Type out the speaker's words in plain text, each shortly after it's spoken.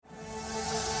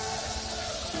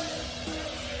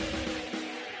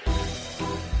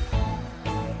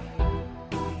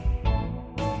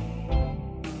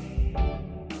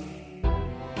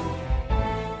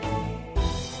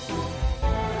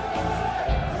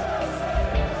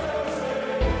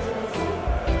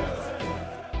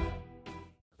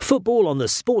Football on the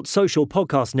Sports Social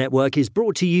Podcast Network is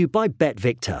brought to you by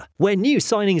BetVictor, where new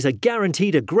signings are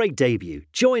guaranteed a great debut.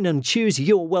 Join and choose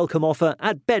your welcome offer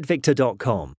at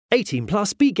betvictor.com. 18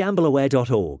 plus,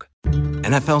 begambleaware.org.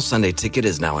 NFL Sunday Ticket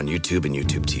is now on YouTube and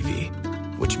YouTube TV,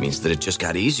 which means that it just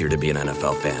got easier to be an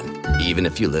NFL fan, even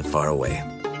if you live far away.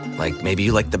 Like maybe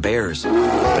you like the Bears,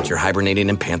 but you're hibernating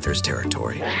in Panthers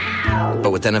territory.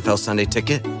 But with NFL Sunday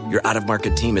Ticket, your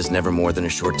out-of-market team is never more than a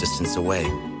short distance away.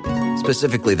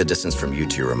 Specifically, the distance from you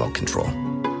to your remote control.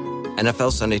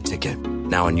 NFL Sunday Ticket,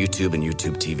 now on YouTube and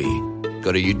YouTube TV.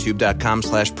 Go to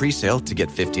youtube.com/presale to get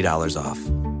 $50 off.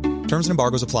 Terms and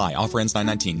embargoes apply. Offer ends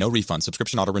 9/19. No refund.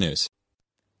 Subscription auto renews.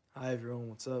 Hi everyone,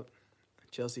 what's up?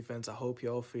 Chelsea fans, I hope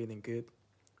you're all feeling good.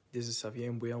 This is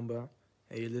Xavier Mbuyamba,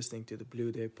 and you're listening to the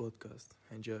Blue Day Podcast.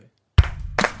 Enjoy.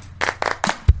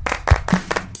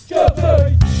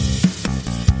 Chelsea!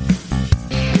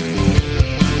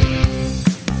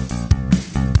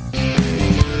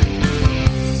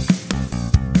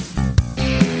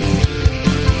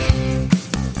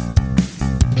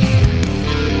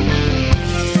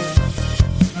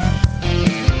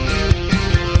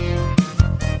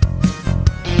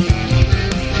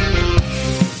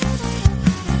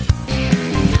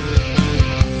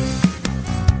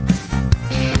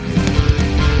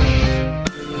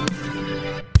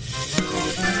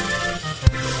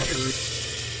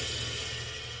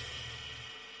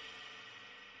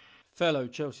 Fellow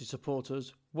Chelsea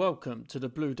supporters, welcome to the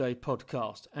Blue Day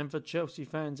Podcast, and for Chelsea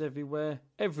fans everywhere,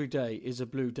 every day is a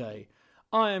blue day.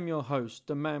 I am your host,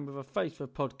 the man with a face for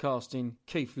podcasting,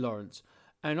 Keith Lawrence,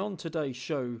 and on today's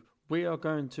show we are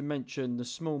going to mention the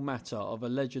small matter of a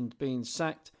legend being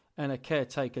sacked and a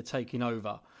caretaker taking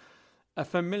over. A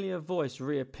familiar voice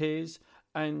reappears,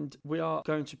 and we are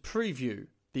going to preview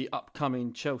the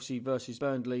upcoming Chelsea vs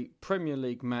Burnley Premier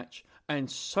League match and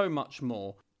so much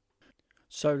more.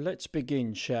 So let's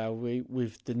begin, shall we,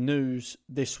 with the news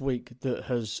this week that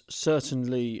has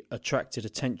certainly attracted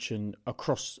attention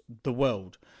across the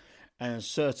world and has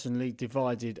certainly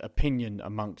divided opinion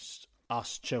amongst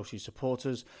us Chelsea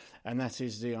supporters, and that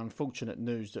is the unfortunate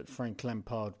news that Frank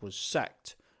Lampard was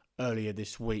sacked earlier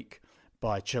this week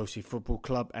by Chelsea Football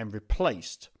Club and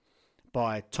replaced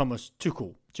by Thomas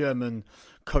Tuchel, German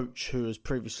coach who has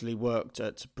previously worked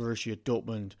at Borussia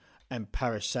Dortmund and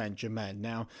Paris Saint-Germain.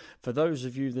 Now, for those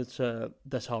of you that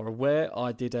are aware,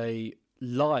 I did a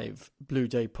live Blue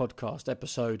Day podcast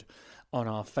episode on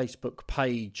our Facebook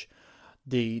page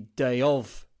the day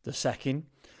of the sacking,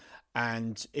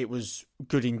 and it was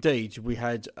good indeed. We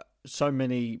had so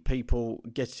many people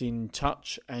get in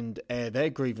touch and air their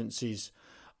grievances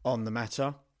on the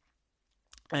matter.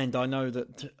 And I know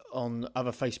that on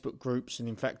other Facebook groups and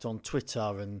in fact on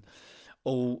Twitter and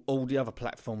all the other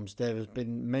platforms, there has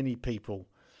been many people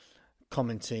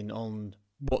commenting on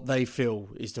what they feel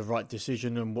is the right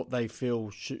decision and what they feel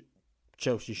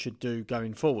Chelsea should do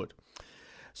going forward.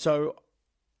 So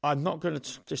I'm not going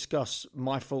to discuss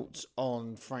my thoughts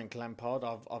on Frank Lampard.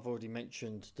 I've already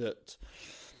mentioned that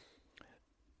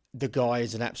the guy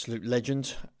is an absolute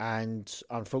legend, and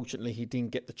unfortunately he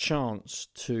didn't get the chance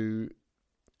to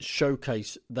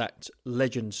showcase that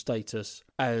legend status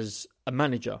as a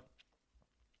manager.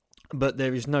 But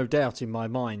there is no doubt in my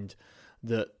mind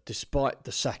that despite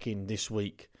the sacking this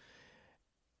week,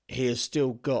 he has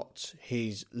still got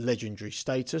his legendary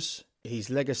status. His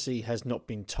legacy has not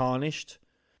been tarnished.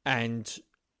 And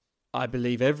I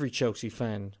believe every Chelsea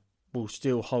fan will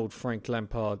still hold Frank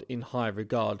Lampard in high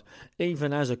regard,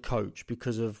 even as a coach,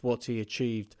 because of what he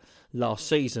achieved last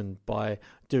season by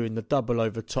doing the double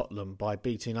over Tottenham, by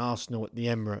beating Arsenal at the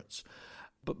Emirates.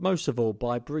 But most of all,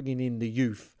 by bringing in the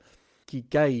youth. He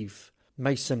gave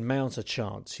Mason Mount a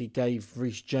chance. He gave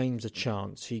Reece James a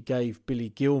chance. He gave Billy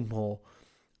Gilmour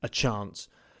a chance.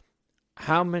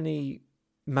 How many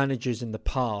managers in the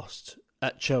past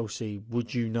at Chelsea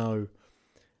would you know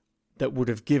that would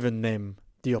have given them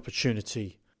the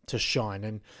opportunity to shine?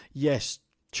 And yes,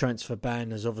 transfer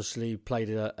ban has obviously played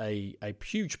a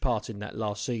huge part in that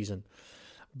last season.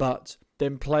 But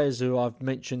them players who I've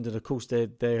mentioned, and of course there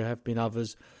have been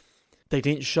others, they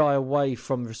didn't shy away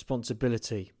from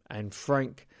responsibility, and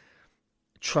Frank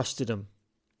trusted them,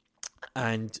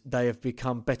 and they have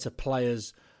become better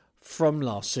players from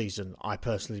last season, I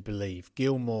personally believe.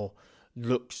 Gilmour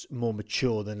looks more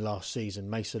mature than last season.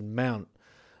 Mason Mount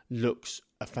looks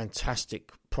a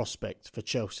fantastic prospect for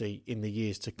Chelsea in the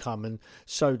years to come, and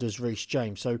so does Reece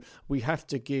James. So we have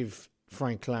to give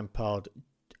Frank Lampard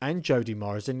and Jody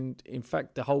Morris, and in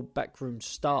fact the whole backroom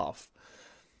staff,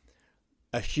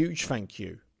 a huge thank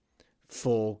you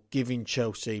for giving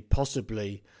Chelsea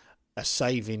possibly a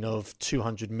saving of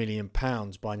 £200 million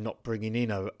by not bringing in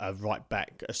a right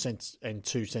back and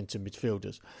two centre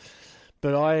midfielders.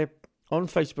 But on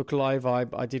Facebook Live,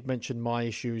 I did mention my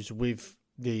issues with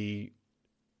the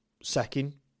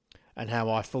sacking and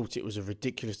how I thought it was a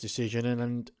ridiculous decision,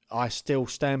 and I still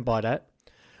stand by that.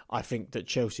 I think that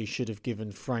Chelsea should have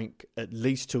given Frank at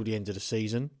least till the end of the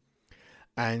season.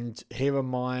 And here are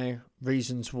my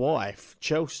reasons why.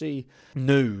 Chelsea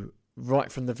knew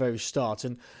right from the very start,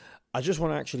 and I just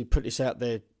want to actually put this out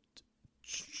there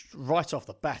right off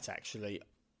the bat, actually.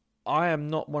 I am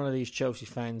not one of these Chelsea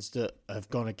fans that have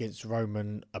gone against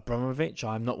Roman Abramovich.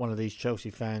 I'm not one of these Chelsea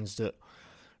fans that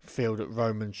feel that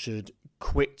Roman should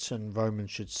quit and Roman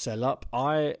should sell up.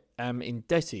 I am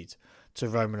indebted to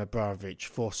Roman Abramovich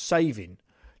for saving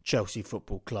Chelsea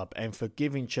Football Club and for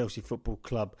giving Chelsea Football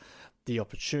Club the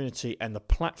opportunity and the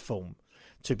platform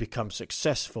to become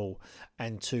successful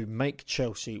and to make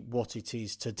Chelsea what it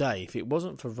is today. If it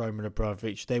wasn't for Roman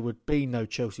Abramovich, there would be no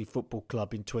Chelsea Football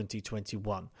Club in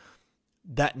 2021.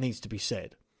 That needs to be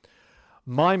said.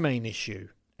 My main issue,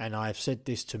 and I have said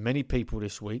this to many people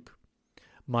this week,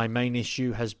 my main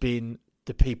issue has been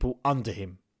the people under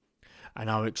him. And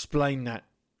I'll explain that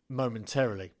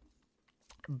momentarily.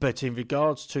 But in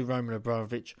regards to Roman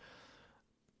Abramovich,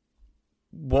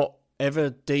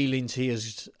 whatever dealings he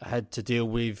has had to deal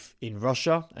with in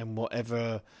Russia and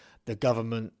whatever the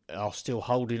government are still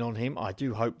holding on him, I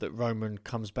do hope that Roman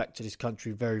comes back to this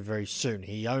country very, very soon.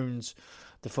 He owns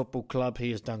the football club.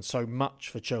 He has done so much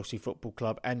for Chelsea Football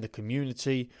Club and the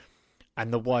community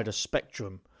and the wider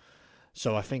spectrum.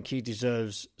 So I think he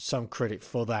deserves some credit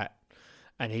for that.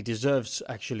 And he deserves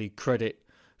actually credit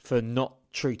for not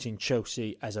treating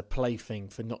Chelsea as a plaything,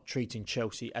 for not treating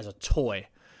Chelsea as a toy.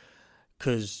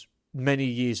 Because many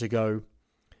years ago,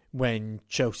 when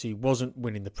Chelsea wasn't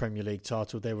winning the Premier League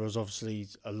title, there was obviously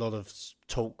a lot of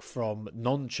talk from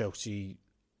non-Chelsea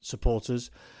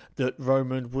supporters that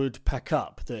Roman would pack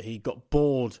up, that he got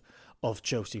bored of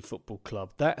Chelsea Football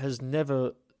Club. That has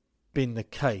never been the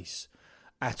case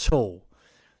at all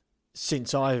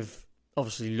since I've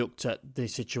obviously looked at the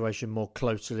situation more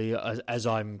closely as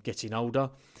I'm getting older.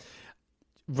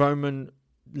 Roman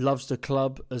loves the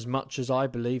club as much as I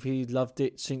believe he loved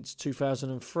it since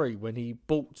 2003 when he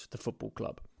bought the football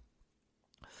club.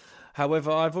 However,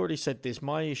 I've already said this,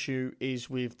 my issue is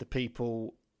with the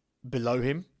people below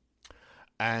him,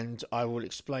 and I will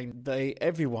explain.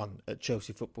 Everyone at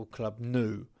Chelsea Football Club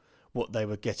knew what they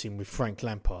were getting with Frank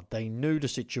Lampard. They knew the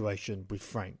situation with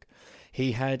Frank.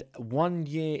 He had 1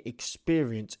 year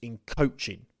experience in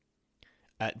coaching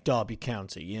at Derby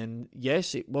County. And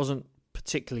yes, it wasn't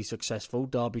particularly successful.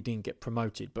 Derby didn't get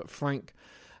promoted. But Frank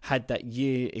had that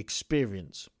year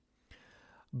experience.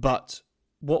 But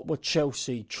what were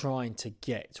Chelsea trying to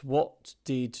get? What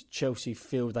did Chelsea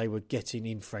feel they were getting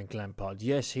in Frank Lampard?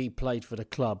 Yes, he played for the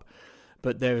club.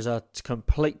 But there is a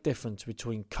complete difference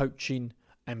between coaching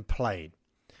and playing.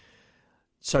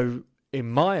 So, in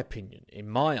my opinion, in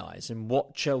my eyes, and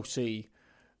what Chelsea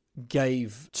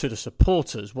gave to the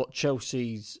supporters, what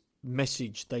Chelsea's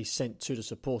message they sent to the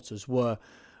supporters were,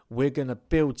 we're going to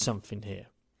build something here.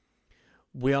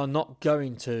 We are not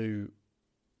going to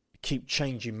keep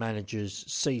changing managers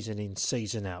season in,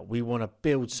 season out. We want to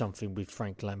build something with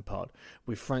Frank Lampard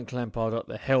at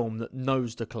the helm that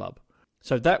knows the club.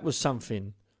 So that was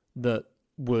something that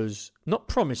was not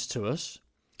promised to us,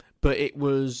 but it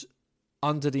was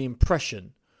under the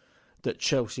impression that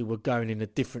Chelsea were going in a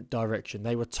different direction.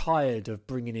 They were tired of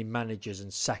bringing in managers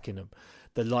and sacking them,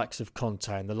 the likes of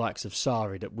Conte and the likes of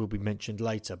Sarri that will be mentioned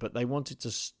later. But they wanted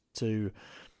to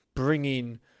bring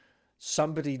in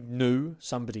somebody new,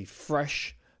 somebody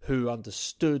fresh, who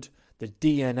understood the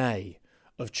DNA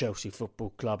of Chelsea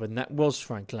Football Club, and that was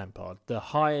Frank Lampard, the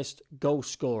highest goal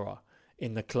scorer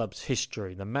in the club's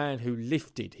history, the man who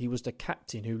he was the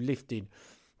captain who lifted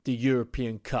the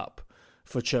European Cup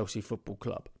for Chelsea Football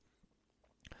Club.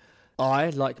 I,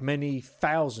 like many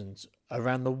thousands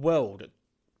around the world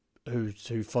who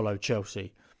follow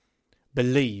Chelsea,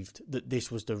 believed that this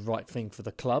was the right thing for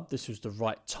the club. This was the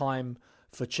right time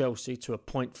for Chelsea to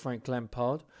appoint Frank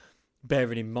Lampard,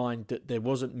 bearing in mind that there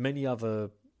wasn't many other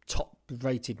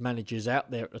top-rated managers out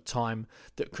there at the time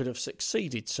that could have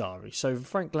succeeded Sarri. So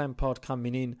Frank Lampard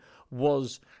coming in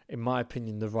was, in my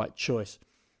opinion, the right choice.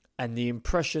 And the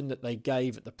impression that they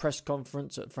gave at the press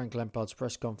conference, at Frank Lampard's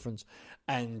press conference,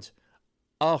 and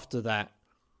after that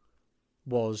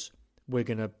was, we're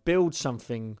going to build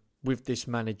something with this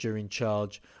manager in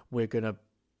charge. We're going to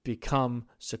become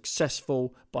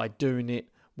successful by doing it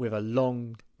with a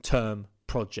long-term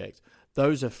project.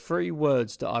 Those are 3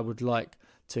 words that I would like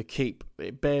to keep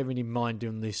bearing in mind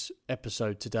in this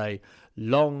episode today.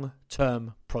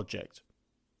 Long-term project.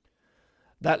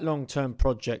 That long-term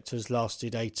project has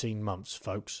lasted 18 months,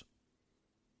 folks.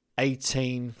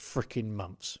 18 freaking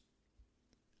months.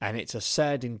 And it's a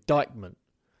sad indictment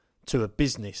to a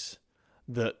business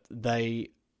that they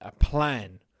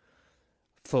plan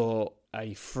for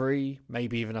a 3,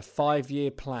 maybe even a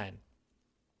 5-year plan.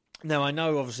 Now, I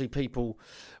know obviously people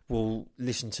will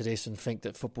listen to this and think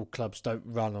that football clubs don't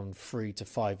run on 3 to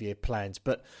 5 year plans,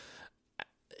 but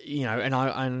you know,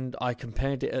 and I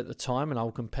compared it at the time, and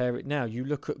I'll compare it now. You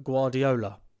look at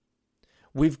Guardiola.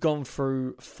 We've gone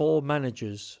through 4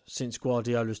 managers since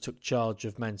Guardiola's took charge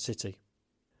of Man City.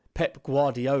 Pep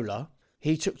Guardiola,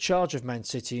 he took charge of Man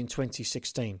City in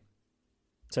 2016.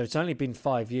 So it's only been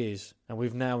 5 years, and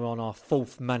we've now on our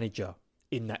 4th manager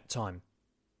in that time.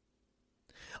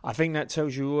 I think that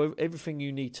tells you everything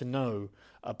you need to know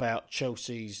about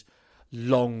Chelsea's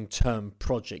long-term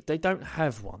project. They don't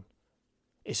have one.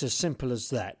 It's as simple as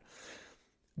that.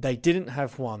 They didn't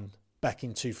have one back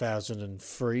in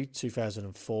 2003,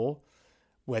 2004,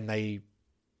 when they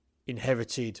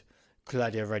inherited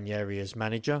Claudio Ranieri as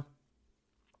manager.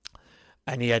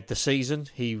 And he had the season.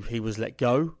 He was let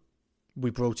go.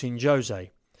 We brought in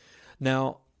Jose.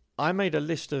 Now, I made a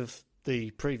list of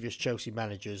the previous Chelsea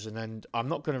managers, and I'm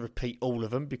not going to repeat all of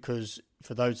them, because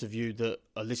for those of you that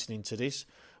are listening to this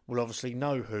will obviously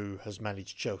know who has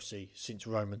managed Chelsea since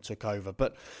Roman took over.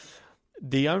 But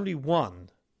the only one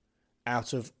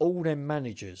out of all them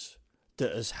managers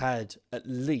that has had at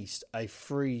least a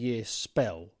 3-year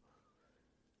spell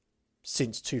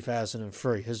since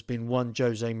 2003 has been one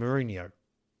Jose Mourinho.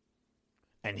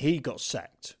 And he got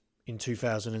sacked in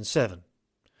 2007,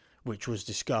 which was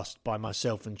discussed by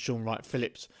myself and Sean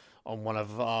Wright-Phillips on one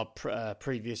of our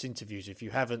previous interviews. If you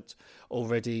haven't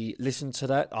already listened to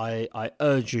that, I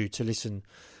urge you to listen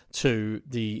to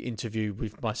the interview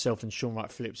with myself and Sean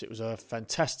Wright-Phillips. It was a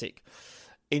fantastic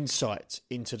insight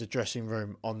into the dressing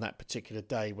room on that particular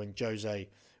day when Jose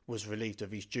was relieved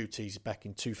of his duties back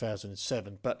in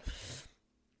 2007. But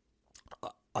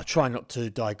I try not to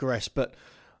digress, but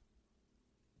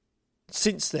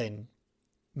since then,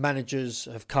 managers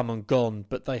have come and gone,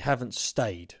 but they haven't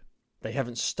stayed. They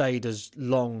haven't stayed as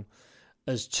long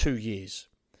as 2 years.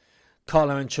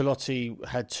 Carlo Ancelotti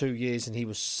had 2 years and he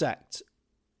was sacked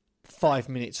 5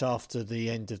 minutes after the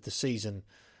end of the season,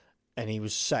 and he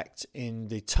was sacked in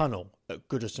the tunnel at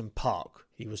Goodison Park.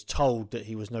 He was told that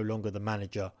he was no longer the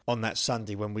manager on that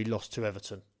Sunday when we lost to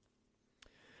Everton.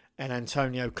 And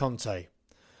Antonio Conte,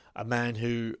 a man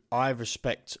who I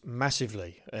respect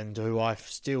massively and who I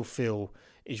still feel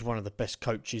is one of the best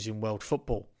coaches in world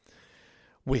football.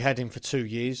 We had him for 2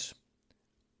 years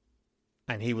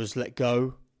and he was let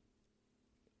go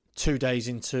 2 days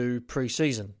into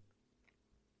pre-season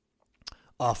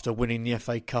after winning the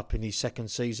FA Cup in his second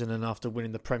season and after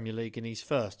winning the Premier League in his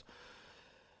first.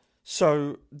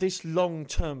 So this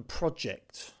long-term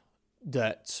project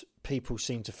that people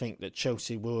seem to think that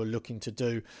Chelsea were looking to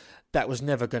do, that was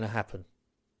never going to happen.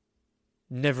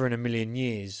 Never in a million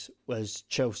years was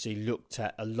Chelsea looked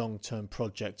at a long-term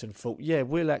project and thought, yeah,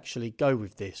 we'll actually go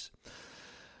with this.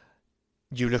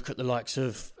 You look at the likes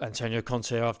of Antonio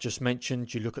Conte I've just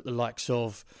mentioned. You look at the likes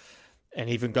of, and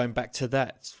even going back to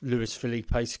that, Luis Felipe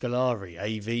Scolari,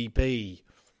 AVB,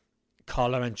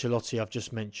 Carlo Ancelotti I've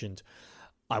just mentioned.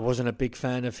 I wasn't a big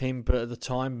fan of him, but at the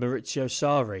time, Maurizio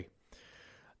Sarri.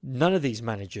 None of these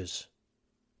managers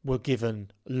were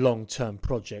given long-term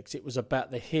projects. It was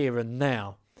about the here and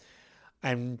now.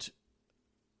 And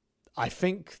I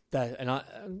think that, and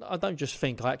I don't just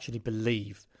think, I actually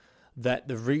believe that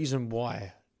the reason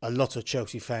why a lot of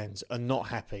Chelsea fans are not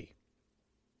happy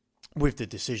with the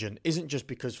decision isn't just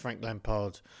because Frank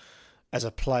Lampard as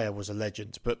a player was a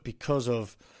legend, but because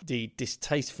of the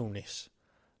distastefulness,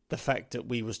 the fact that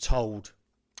we was told,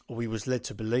 or we was led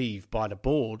to believe by the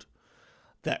board,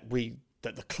 that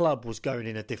the club was going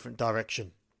in a different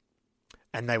direction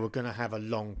and they were going to have a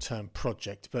long-term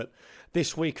project. But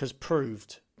this week has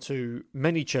proved to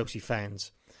many Chelsea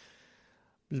fans,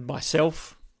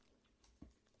 myself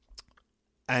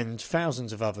and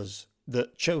thousands of others,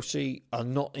 that Chelsea are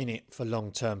not in it for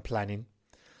long-term planning.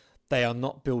 They are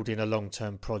not building a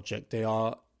long-term project. They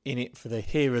are in it for the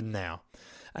here and now.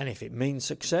 And if it means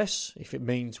success, if it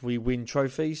means we win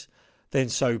trophies, then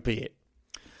so be it.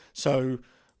 So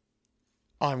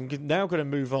I'm now going to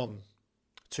move on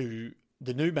to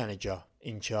the new manager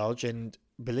in charge, and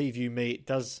believe you me, it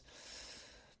does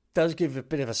give a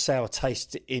bit of a sour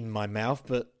taste in my mouth,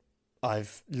 but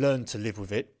I've learned to live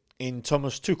with it, in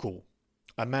Thomas Tuchel,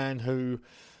 a man who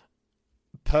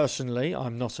personally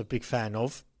I'm not a big fan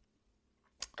of.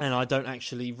 and I don't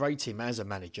actually rate him as a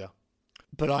manager.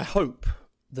 But I hope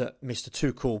that Mr.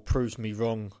 Tuchel proves me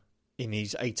wrong in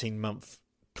his 18-month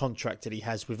contract that he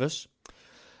has with us.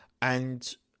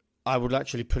 And I would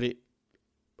actually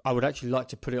like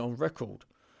to put it on record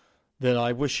that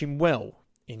I wish him well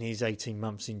in his 18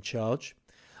 months in charge.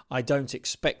 I don't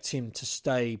expect him to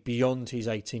stay beyond his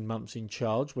 18 months in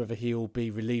charge, whether he'll be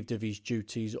relieved of his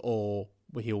duties or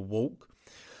he'll walk.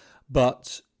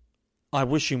 But I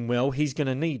wish him well. He's going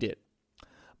to need it.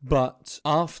 But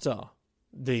after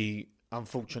the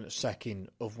unfortunate sacking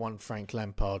of one Frank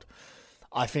Lampard,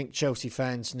 I think Chelsea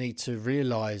fans need to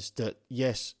realise that,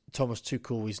 yes, Thomas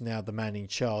Tuchel is now the man in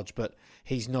charge, but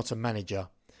he's not a manager.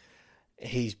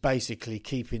 He's basically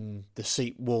keeping the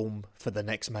seat warm for the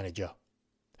next manager,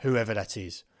 whoever that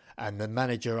is. And the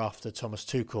manager after Thomas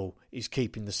Tuchel is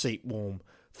keeping the seat warm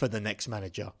for the next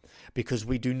manager, because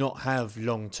we do not have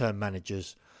long-term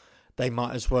managers. They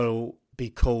might as well be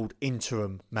called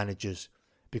interim managers,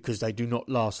 because they do not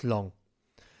last long.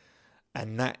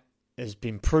 And that has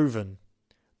been proven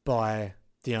by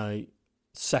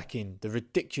sacking, the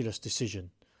ridiculous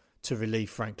decision to relieve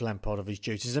Frank Lampard of his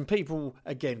duties. And people,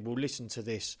 again, will listen to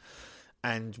this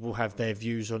and will have their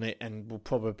views on it and will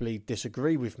probably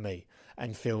disagree with me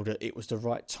and feel that it was the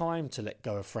right time to let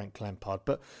go of Frank Lampard.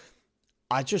 But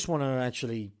I just want to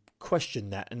actually question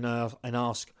that and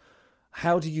ask,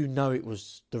 how do you know it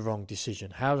was the wrong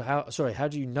decision? How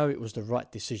do you know it was the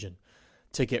right decision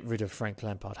to get rid of Frank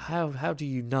Lampard? How do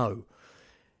you know?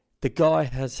 The guy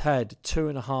has had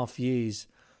 2.5 years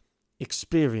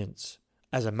experience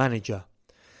as a manager.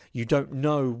 You don't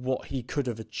know what he could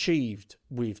have achieved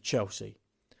with Chelsea.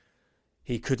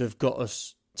 He could have got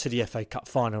us to the FA Cup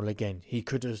final again. He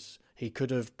could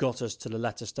have got us to the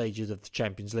latter stages of the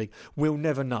Champions League. We'll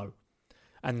never know.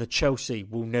 And the Chelsea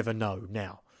will never know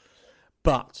now.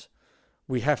 But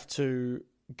we have to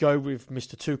go with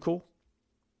Mr. Tuchel.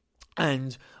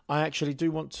 And I actually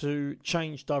do want to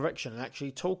change direction and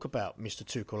actually talk about Mr.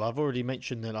 Tuchel. I've already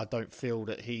mentioned that I don't feel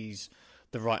that he's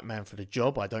the right man for the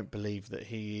job. I don't believe that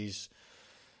he is.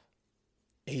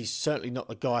 He's certainly not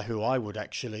the guy who I would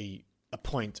actually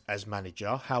appoint as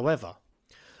manager. However,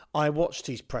 I watched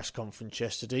his press conference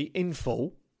yesterday in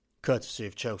full, courtesy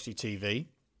of Chelsea TV.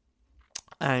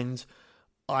 And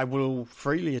I will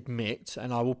freely admit,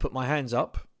 and I will put my hands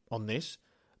up on this,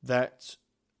 that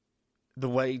the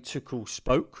way Tuchel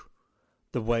spoke,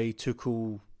 the way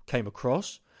Tuchel came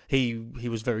across, he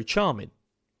was very charming.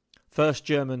 First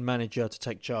German manager to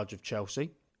take charge of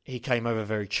Chelsea. He came over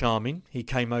very charming. He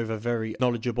came over very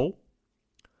knowledgeable.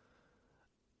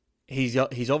 He's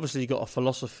obviously got a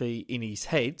philosophy in his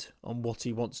head on what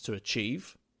he wants to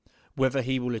achieve. Whether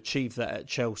he will achieve that at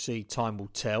Chelsea, time will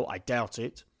tell. I doubt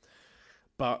it.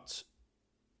 But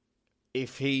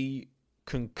if he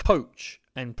can coach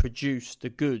and produce the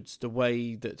goods the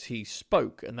way that he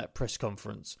spoke in that press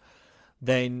conference,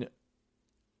 then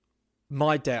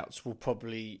my doubts will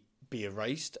probably be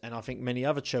erased, and I think many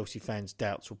other Chelsea fans'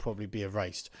 doubts will probably be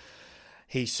erased.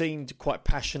 He seemed quite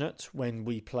passionate when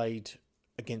we played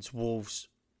against Wolves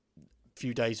a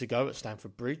few days ago at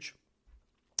Stamford Bridge.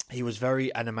 He was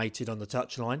very animated on the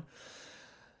touchline,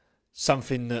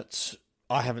 something that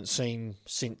I haven't seen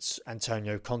since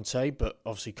Antonio Conte, but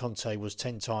obviously Conte was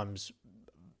 10 times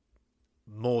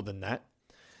more than that.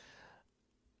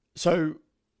 So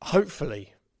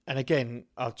hopefully, and again,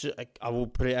 I will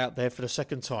put it out there for the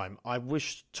second time, I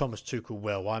wish Thomas Tuchel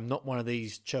well. I'm not one of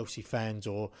these Chelsea fans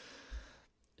or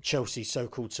Chelsea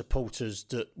so-called supporters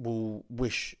that will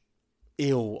wish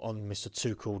ill on Mr.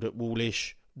 Tuchel, that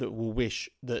will wish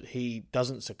that he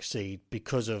doesn't succeed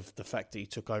because of the fact that he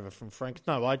took over from Frank.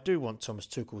 No, I do want Thomas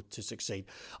Tuchel to succeed.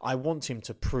 I want him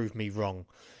to prove me wrong.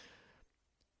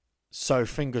 So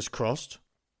fingers crossed,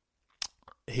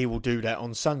 he will do that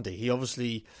on Sunday. He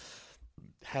obviously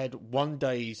had 1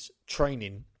 day's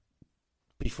training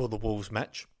before the Wolves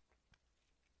match.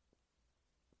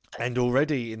 And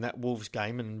already in that Wolves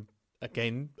game, and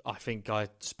again, I think I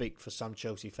speak for some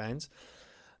Chelsea fans,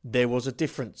 there was a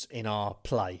difference in our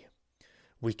play.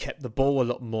 We kept the ball a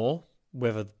lot more.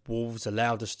 Whether Wolves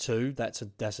allowed us to, that's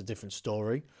a different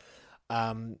story.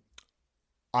 I'm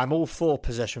all for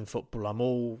possession football.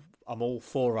 I'm all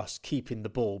for us keeping the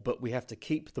ball, but we have to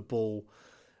keep the ball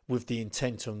with the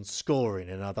intent on scoring,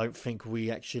 and I don't think we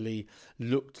actually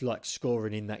looked like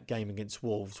scoring in that game against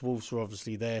Wolves. Wolves were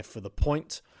obviously there for the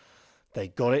point. They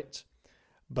got it,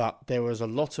 but there was a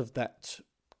lot of that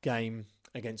game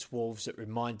against Wolves that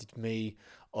reminded me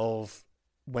of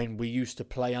when we used to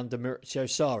play under Maurizio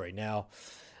Sarri. Now,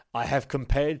 I have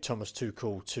compared Thomas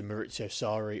Tuchel to Maurizio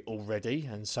Sarri already,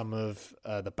 and some of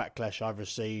the backlash I've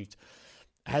received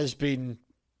has been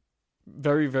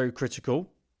very, very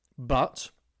critical,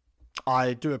 but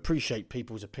I do appreciate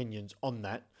people's opinions on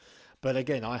that. But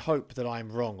again, I hope that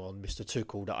I'm wrong on Mr.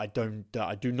 Tuchel, that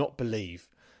I do not believe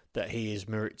that he is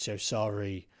Maurizio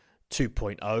Sarri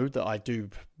 2.0, that I do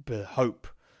hope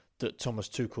that Thomas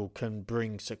Tuchel can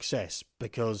bring success,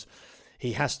 because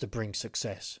he has to bring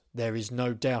success. There is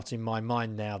no doubt in my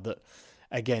mind now that,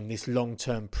 again, this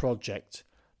long-term project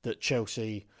that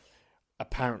Chelsea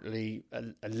apparently,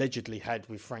 allegedly had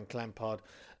with Frank Lampard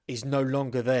is no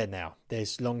longer there now.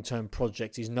 This long-term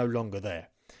project is no longer there.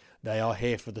 They are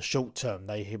here for the short term.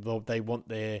 They want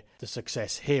the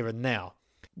success here and now,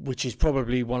 which is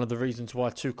probably one of the reasons why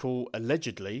Tuchel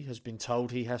allegedly has been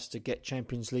told he has to get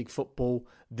Champions League football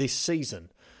this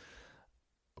season.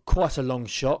 Quite a long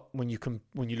shot when you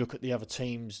look at the other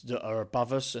teams that are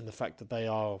above us and the fact that they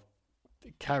are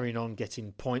carrying on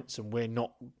getting points and we're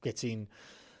not getting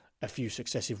a few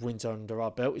successive wins under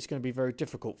our belt. It's going to be very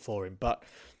difficult for him. But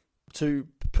to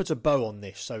put a bow on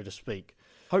this, so to speak,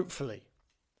 hopefully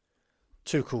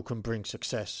Tuchel can bring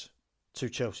success to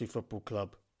Chelsea Football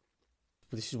Club.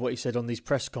 This is what he said on these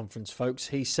press conference, folks.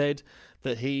 He said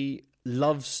that he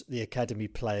loves the academy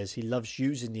players. He loves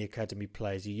using the academy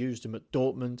players. He used them at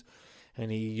Dortmund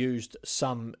and he used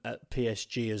some at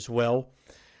PSG as well.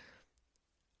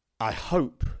 I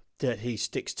hope that he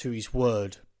sticks to his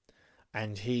word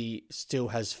and he still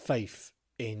has faith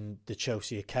in the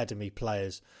Chelsea academy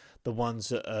players, the ones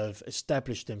that have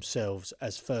established themselves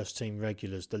as first-team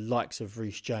regulars, the likes of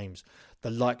Reece James,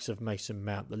 the likes of Mason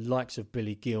Mount, the likes of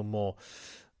Billy Gilmore,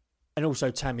 and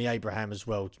also Tammy Abraham as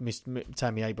well.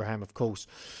 Tammy Abraham, of course,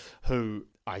 who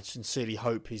I sincerely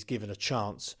hope is given a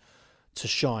chance to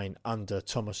shine under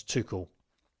Thomas Tuchel.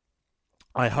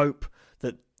 I hope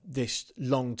that this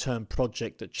long-term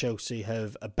project that Chelsea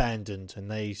have abandoned, and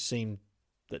they seem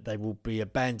that they will be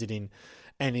abandoning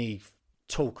any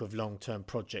talk of long-term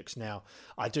projects now.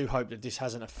 I do hope that this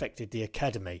hasn't affected the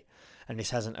academy and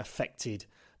this hasn't affected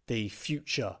the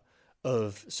future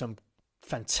of some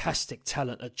fantastic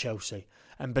talent at Chelsea.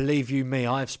 And believe you me,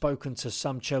 I've spoken to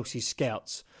some Chelsea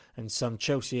scouts and some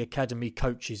Chelsea academy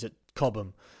coaches at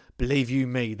Cobham. Believe you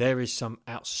me, there is some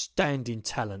outstanding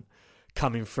talent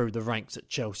coming through the ranks at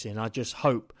Chelsea, and I just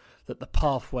hope that the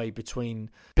pathway between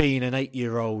being an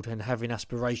 8-year-old and having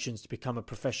aspirations to become a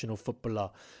professional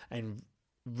footballer and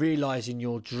realising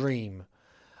your dream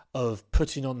of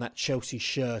putting on that Chelsea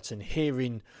shirt and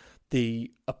hearing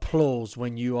the applause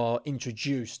when you are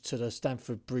introduced to the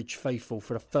Stamford Bridge faithful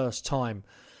for the first time,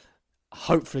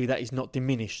 hopefully that is not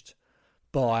diminished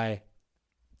by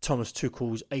Thomas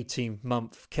Tuchel's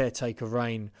 18-month caretaker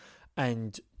reign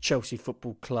and Chelsea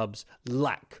Football Club's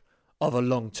lack of a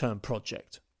long-term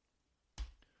project.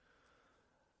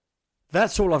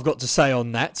 That's all I've got to say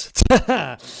on that.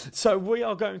 So we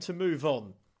are going to move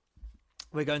on.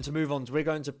 We're going to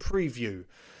preview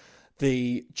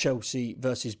the Chelsea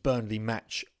versus Burnley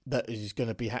match that is going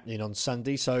to be happening on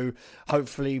Sunday. So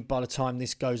hopefully by the time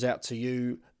this goes out to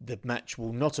you, the match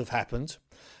will not have happened.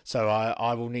 So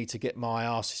I will need to get my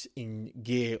arse in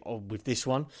gear with this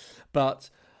one. But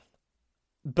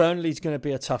Burnley's going to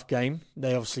be a tough game.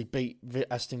 They obviously beat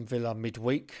Aston Villa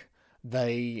midweek.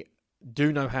 They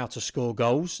do know how to score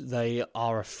goals. They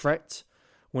are a threat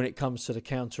when it comes to the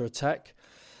counter-attack.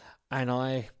 And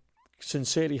I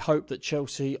sincerely hope that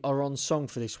Chelsea are on song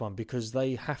for this one, because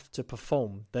they have to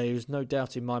perform. There is no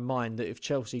doubt in my mind that if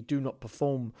Chelsea do not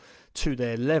perform to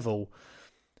their level,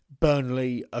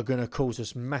 Burnley are going to cause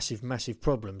us massive, massive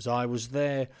problems. I was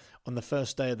there on the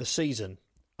first day of the season,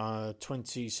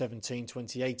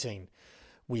 2017-2018.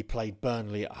 We played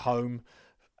Burnley at home.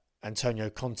 Antonio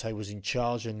Conte was in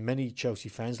charge, and many Chelsea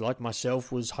fans, like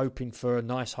myself, was hoping for a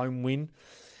nice home win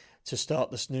to start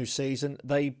this new season.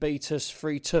 They beat us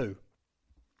 3-2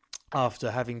 after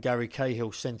having Gary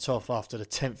Cahill sent off after the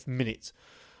 10th minute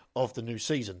of the new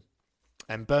season.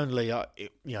 And Burnley,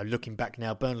 looking back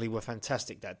now, Burnley were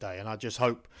fantastic that day, and I just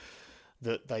hope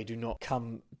that they do not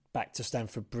come back to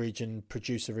Stamford Bridge and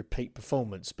produce a repeat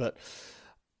performance. But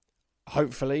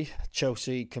hopefully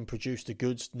Chelsea can produce the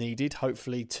goods needed.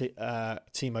 Hopefully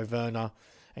Timo Werner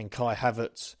and Kai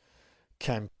Havertz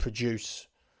can produce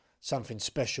something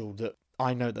special that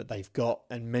I know that they've got,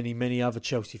 and many, many other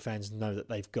Chelsea fans know that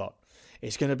they've got.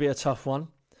 It's going to be a tough one.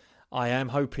 I am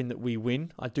hoping that we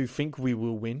win. I do think we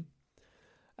will win.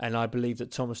 And I believe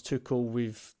that Thomas Tuchel,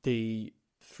 with the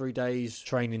 3 days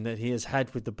training that he has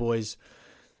had with the boys,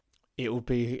 it will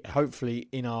be hopefully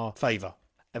in our favour.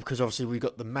 Because obviously we've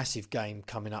got the massive game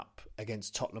coming up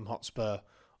against Tottenham Hotspur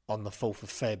on the 4th of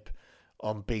Feb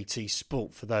on BT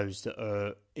Sport for those that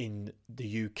are in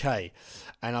the UK.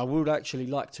 And I would actually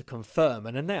like to confirm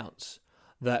and announce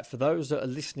that for those that are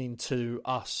listening to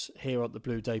us here on the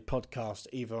Blue Day podcast,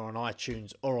 either on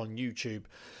iTunes or on YouTube,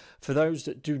 for those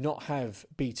that do not have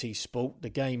BT Sport, the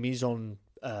game is on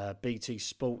BT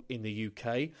Sport in the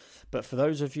UK. But for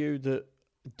those of you that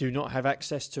do not have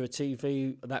access to a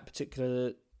TV on that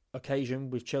particular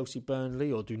occasion with Chelsea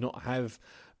Burnley, or do not have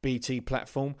BT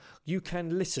platform, you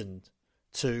can listen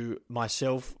to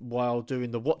myself while doing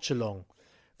the watch along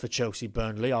for Chelsea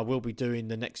Burnley. I will be doing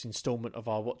the next instalment of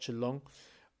our watch along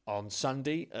on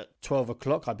Sunday at 12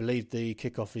 o'clock. I believe the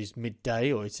kickoff is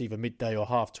midday, or it's either midday or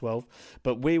 12:30.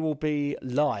 But we will be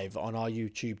live on our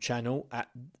YouTube channel at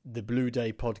the Blue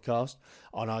Day podcast,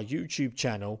 on our YouTube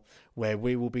channel, where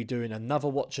we will be doing another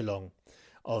watch along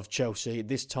of Chelsea.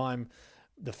 This time,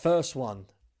 the first one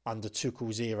under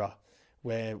Tuchel's era,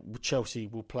 where Chelsea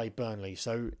will play Burnley.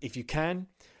 So if you can,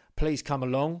 please come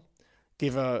along.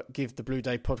 Give the Blue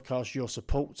Day podcast your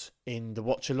support in the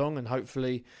watch along, and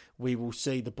hopefully we will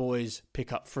see the boys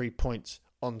pick up 3 points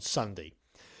on Sunday.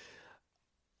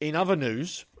 In other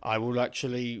news, I will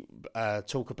actually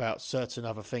talk about certain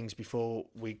other things before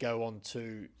we go on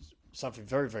to something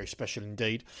very, very special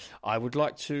indeed. I would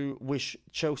like to wish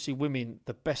Chelsea women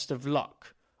the best of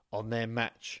luck on their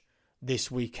match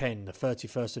this weekend, the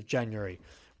 31st of January,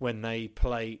 when they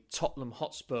play Tottenham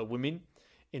Hotspur women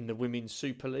in the Women's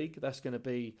Super League. That's going to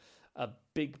be a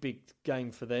big, big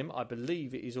game for them. I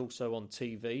believe it is also on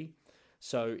TV.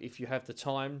 So if you have the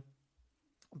time,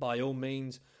 by all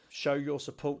means, show your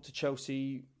support to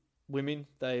Chelsea women.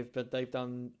 They've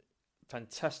done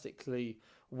fantastically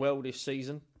well this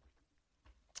season.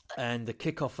 And the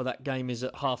kickoff for that game is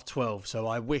at 12:30. So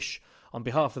I wish, on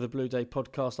behalf of the Blue Day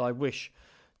podcast, I wish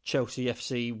Chelsea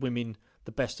FC women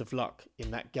the best of luck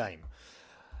in that game.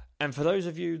 And for those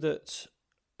of you that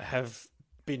have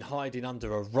been hiding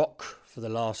under a rock for the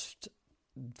last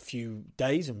few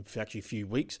days, and actually a few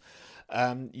weeks,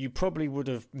 you probably would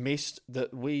have missed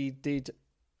that we did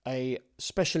a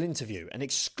special interview, an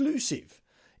exclusive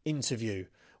interview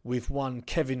with one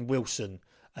Kevin Wilson,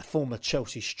 a former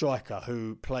Chelsea striker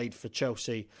who played for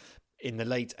Chelsea in the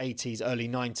late 80s, early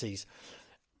 90s.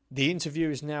 The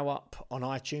interview is now up on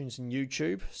iTunes and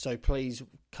YouTube, so please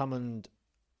come and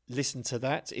listen to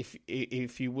that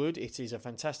if you would. It is a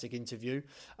fantastic interview.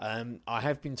 I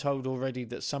have been told already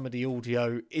that some of the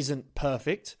audio isn't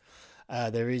perfect.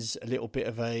 There is a little bit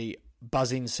of a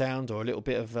buzzing sound, or a little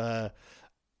bit of a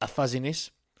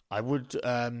fuzziness. I would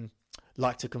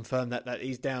like to confirm that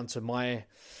is down to my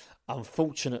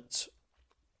unfortunate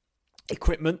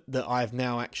equipment that I've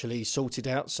now actually sorted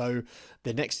out. So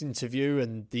the next interview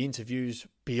and the interviews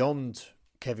beyond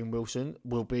Kevin Wilson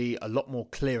will be a lot more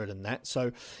clearer than that.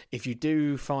 So if you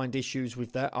do find issues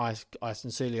with that, I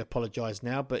sincerely apologise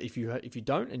now. But if you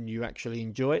don't and you actually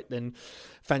enjoy it, then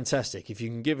fantastic. If you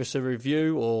can give us a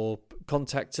review or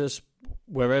contact us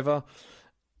wherever,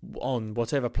 on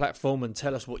whatever platform, and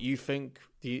tell us what you think,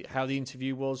 how the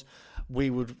interview was,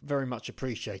 we would very much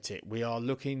appreciate it. We are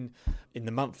looking in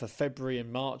the month of February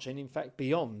and March, and in fact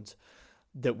beyond,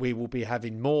 that we will be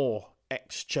having more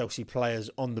ex-Chelsea players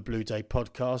on the Blue Day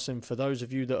podcast. And for those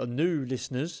of you that are new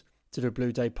listeners to the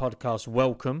Blue Day podcast,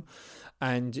 welcome.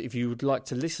 And if you would like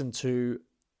to listen to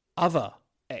other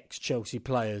ex-Chelsea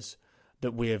players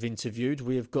that we have interviewed,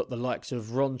 we have got the likes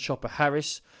of Ron Chopper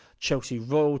Harris, Chelsea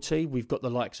royalty. We've got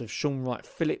the likes of Sean Wright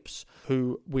Phillips,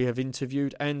 who we have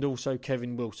interviewed, and also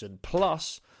Kevin Wilson.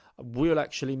 Plus, we'll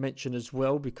actually mention as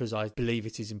well, because I believe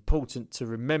it is important to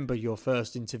remember your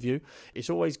first interview. It's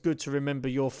always good to remember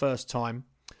your first time.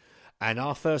 And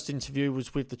our first interview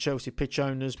was with the Chelsea Pitch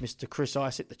Owners, Mr. Chris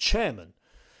Isaac, the chairman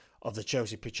of the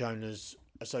Chelsea Pitch Owners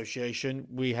Association.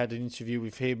 We had an interview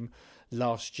with him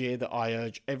last year that I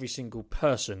urge every single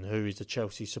person who is a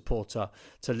Chelsea supporter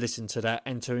to listen to that,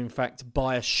 and to in fact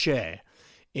buy a share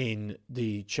in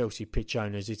the Chelsea Pitch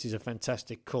Owners. It is a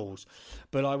fantastic cause.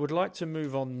 But I would like to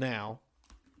move on now.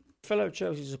 Fellow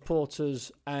Chelsea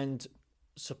supporters and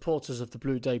supporters of the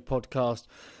Blue Day podcast,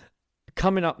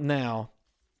 coming up now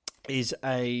is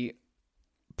a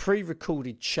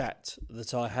pre-recorded chat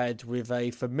that I had with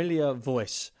a familiar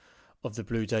voice of the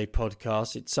Blue Day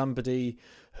podcast. It's somebody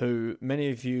who many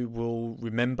of you will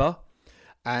remember,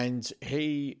 and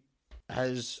he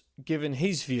has given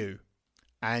his view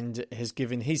and has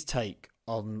given his take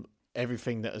on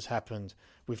everything that has happened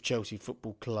with Chelsea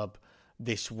Football Club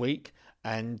this week.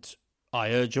 And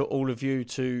I urge all of you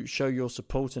to show your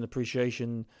support and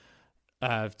appreciation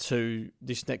to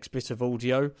this next bit of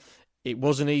audio. It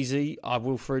wasn't easy, I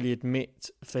will freely admit,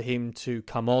 for him to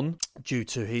come on due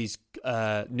to his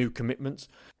new commitments.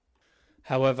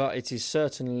 However, it is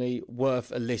certainly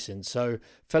worth a listen. So,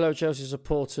 fellow Chelsea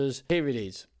supporters, here it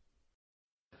is.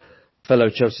 Fellow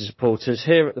Chelsea supporters,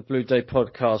 here at the Blue Day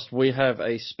podcast, we have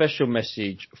a special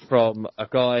message from a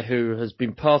guy who has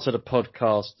been part of the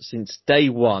podcast since day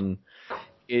one.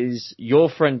 Is your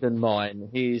friend and mine.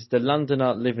 He's the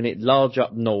Londoner living it large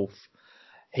up north.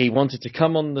 He wanted to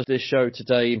come on the show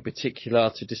today in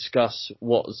particular to discuss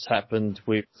what's happened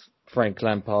with Frank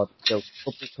Lampard, Chelsea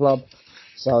Football Club.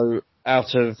 So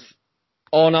out of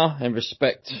honour and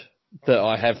respect that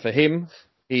I have for him,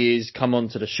 he has come on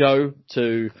to the show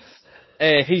to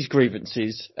air his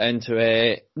grievances and to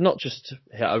air not just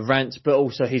a rant but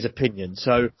also his opinion.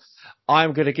 So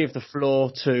I'm going to give the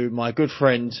floor to my good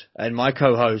friend and my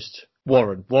co-host,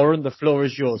 Warren. Warren, the floor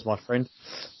is yours, my friend.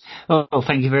 Oh,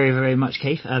 thank you very, very much,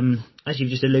 Keith. As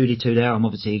you've just alluded to there, I'm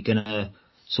obviously going to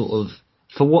sort of,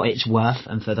 for what it's worth,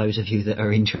 and for those of you that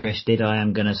are interested, I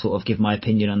am going to sort of give my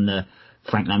opinion on the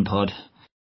Frank Lampard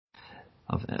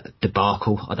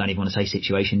debacle. I don't even want to say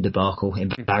situation, debacle,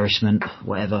 embarrassment,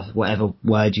 whatever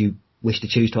word you wish to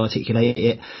choose to articulate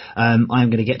it. I am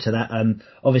going to get to that.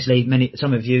 Obviously,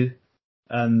 some of you,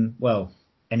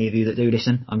 any of you that do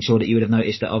listen, I'm sure that you would have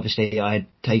noticed that obviously I had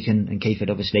taken, and Keith had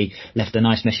obviously left a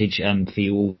nice message for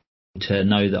you all to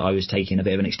know that I was taking a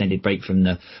bit of an extended break from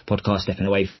the podcast, stepping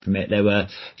away from it. There were a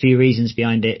few reasons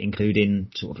behind it, including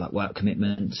sort of like work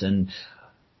commitments and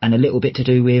a little bit to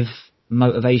do with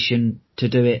motivation to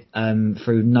do it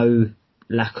through no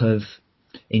lack of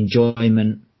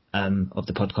enjoyment of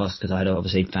the podcast, because I had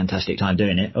obviously a fantastic time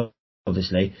doing it,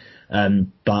 obviously.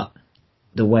 But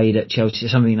the way that Chelsea,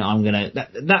 something that I'm going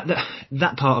to,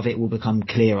 that part of it will become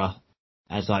clearer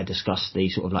as I discuss the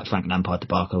sort of like Frank Lampard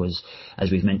debacle,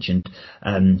 as we've mentioned,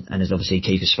 and as obviously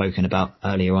Keith has spoken about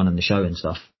earlier on in the show and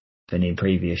stuff, and in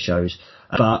previous shows.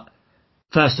 But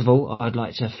first of all, I'd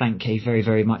like to thank Keith very,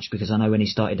 very much, because I know when he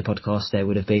started the podcast, there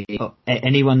would have been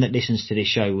anyone that listens to this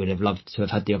show would have loved to have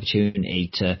had the opportunity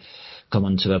to come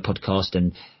onto a podcast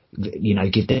and, you know,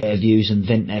 give their views and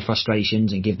vent their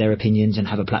frustrations and give their opinions and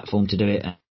have a platform to do it.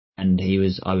 And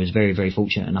I was very, very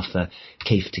fortunate enough for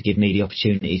Keith to give me the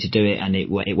opportunity to do it, and it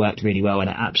worked really well. I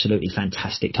had an absolutely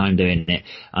fantastic time doing it.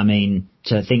 I mean,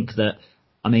 to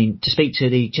speak to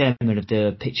the chairman of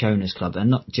the Pitch Owners Club, and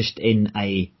not just in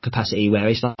a capacity where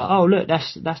it's like, oh look,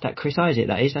 that's that Chris Isaac,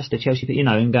 that's the Chelsea, you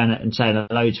know, and going and saying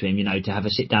hello to him, you know, to have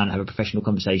a sit down and have a professional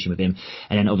conversation with him,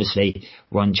 and then obviously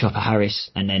Ron Chopper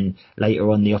Harris, and then later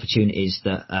on the opportunities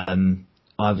that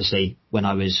obviously when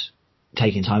I was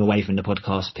taking time away from the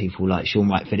podcast, people like Sean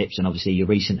Wright-Phillips, and obviously your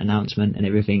recent announcement and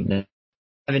everything, that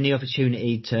having the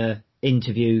opportunity to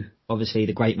interview obviously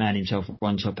the great man himself,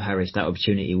 Ron Chopper Harris, that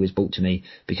opportunity was brought to me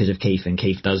because of Keith, and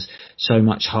Keith does so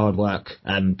much hard work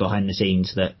behind the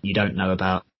scenes that you don't know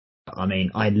about. I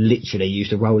mean, I literally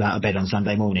used to roll out of bed on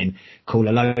Sunday morning, call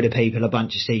a load of people, a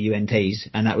bunch of CUNTs,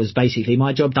 and that was basically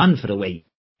my job done for the week.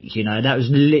 You know, that was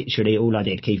literally all I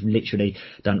did. Keith literally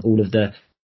done all of the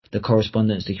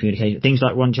correspondence, the communication. Things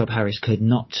like Ron Chopper Harris could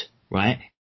not, right?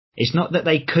 It's not that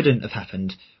they couldn't have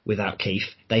happened without Keith.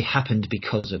 They happened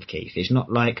because of Keith. It's not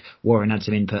like Warren had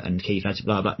some input and Keith had to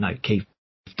blah, blah. No, Keith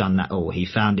done that all. He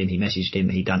found him, he messaged him,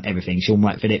 he done everything. Sean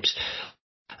Wright-Phillips,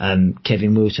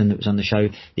 Kevin Wilson that was on the show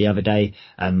the other day,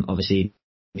 obviously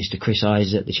Mr. Chris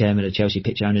Isaac, the chairman of Chelsea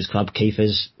Pitch Owners Club. Keith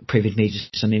has privy me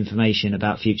to some information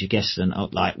about future guests, and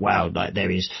like, wow, like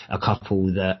there is a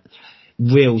couple that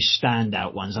real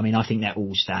standout ones. I mean, I think they're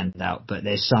all standout, but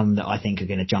there's some that I think are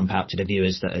going to jump out to the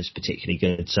viewers that is particularly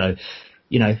good. So,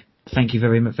 you know, thank you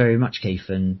very, very much, Keith,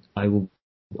 and I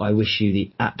wish you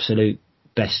the absolute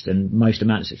best and most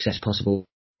amount of success possible.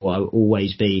 I will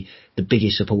always be the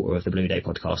biggest supporter of the Blue Day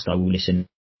podcast. I will listen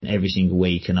every single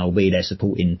week, and I'll be there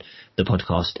supporting the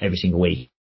podcast every single week.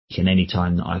 And any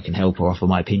time that I can help or offer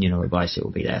my opinion or advice, it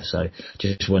will be there. So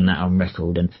just want that on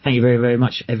record. And thank you very, very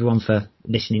much, everyone, for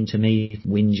listening to me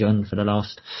whinge on for the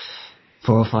last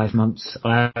 4 or 5 months.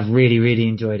 I've really, really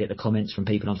enjoyed it. The comments from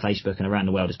people on Facebook and around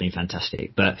the world has been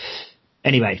fantastic. But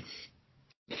anyway,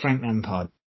 Frank Lampard.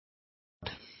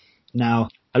 Now,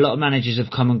 a lot of managers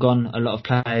have come and gone. A lot of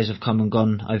players have come and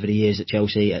gone over the years at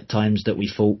Chelsea at times that we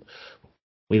thought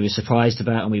we were surprised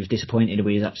about, and we were disappointed and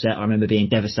we was upset. I remember being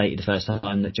devastated the first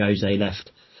time that Jose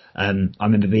left. I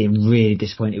remember being really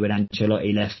disappointed when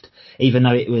Ancelotti left, even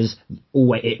though it was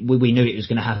always, we knew it was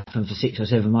going to happen for 6 or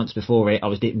 7 months before it. I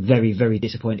was very, very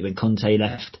disappointed when Conte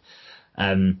left.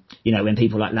 You know, when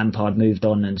people like Lampard moved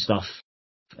on and stuff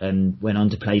and went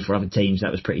on to play for other teams,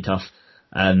 that was pretty tough.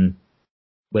 When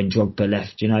Drogba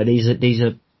left, you know, these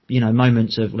are, you know,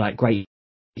 moments of like great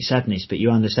sadness, but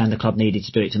you understand the club needed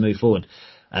to do it to move forward.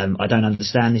 I don't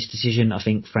understand this decision. I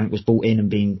think Frank was brought in and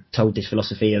being told this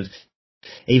philosophy of,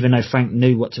 even though Frank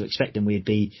knew what to expect and we'd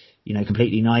be, you know,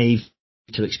 completely naive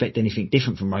to expect anything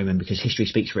different from Roman because history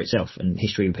speaks for itself and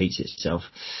history repeats itself.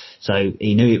 So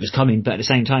he knew it was coming, but at the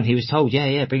same time he was told,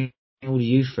 bring all the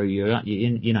youth through.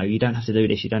 You know, you don't have to do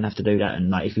this, you don't have to do that, and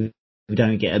like if you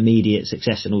don't get immediate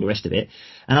success and all the rest of it.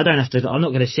 And I'm not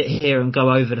going to sit here and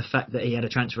go over the fact that he had a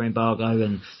transfer embargo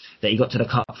and that he got to the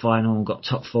cup final and got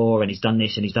top 4 and he's done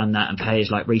this and he's done that, and players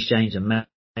like Reece James and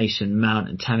Mason Mount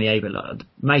and Tammy Abraham, like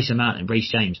Mason Mount and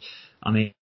Reece James. I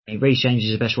mean, Reece James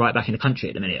is the best right back in the country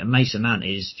at the minute, and Mason Mount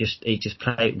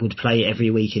would play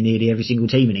every week in nearly every single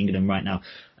team in England right now,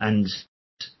 and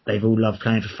they've all loved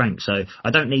playing for Frank. So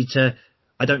I don't need to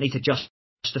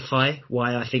justify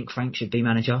why I think Frank should be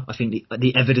manager. I think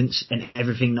the evidence and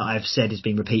everything that I've said has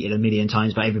been repeated a million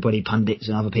times by everybody, pundits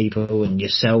and other people and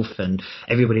yourself, and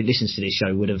everybody that listens to this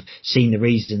show would have seen the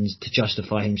reasons to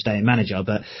justify him staying manager.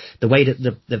 But the way that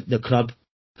the club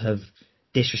have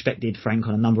disrespected Frank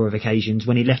on a number of occasions.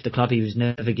 When he left the club, he was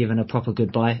never given a proper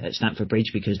goodbye at Stamford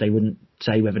Bridge because they wouldn't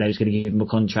say whether they was going to give him a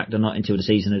contract or not until the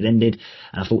season had ended.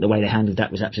 And I thought the way they handled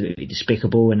that was absolutely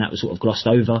despicable, and that was sort of glossed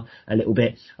over a little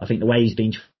bit. I think the way he's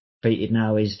been treated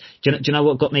now is... Do you know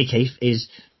what got me, Keith? Is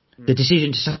the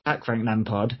decision to sack Frank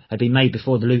Lampard had been made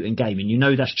before the Luton game, and you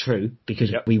know that's true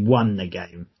because we won the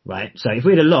game, right? So if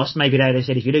we'd have lost, maybe they'd have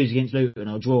said if you lose against Luton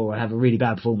or draw or have a really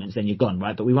bad performance, then you're gone,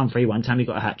 right? But we won 3-1, Tammy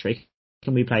got a hat-trick,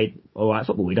 and we played all right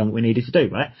football. We done what we needed to do,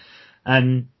 right?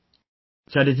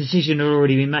 So the decision had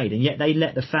already been made, and yet they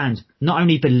let the fans not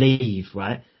only believe,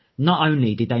 right? Not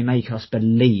only did they make us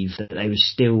believe that they were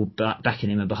still backing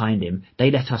him and behind him,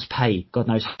 they let us pay God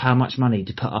knows how much money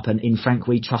to put up an "In Frank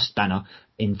We Trust" banner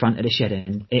in front of the shed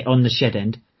end, on the shed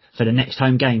end, for the next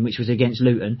home game, which was against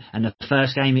Luton. And the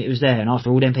first game it was there, and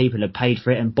after all them people had paid for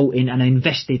it and bought in and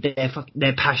invested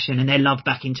their passion and their love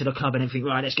back into the club and everything,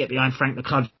 right, let's get behind Frank, the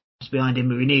club behind him,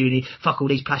 we knew, fuck all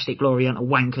these plastic glory hunter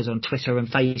wankers on Twitter and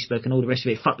Facebook and all the rest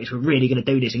of it, fuck this, we're really going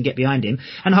to do this and get behind him.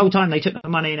 And the whole time they took the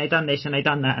money and they done this and they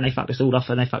done that and they fucked us all off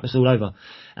and they fucked us all over.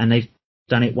 And they've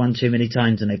done it one too many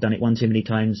times, and they've done it one too many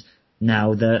times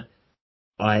now that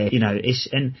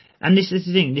this is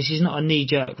the thing, this is not a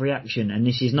knee-jerk reaction, and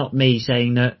this is not me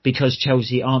saying that because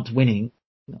Chelsea aren't winning,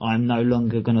 I'm no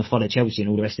longer going to follow Chelsea and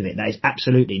all the rest of it. That is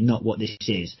absolutely not what this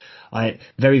is. I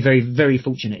very, very, very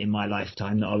fortunate in my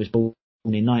lifetime that I was born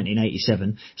in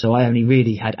 1987, so I only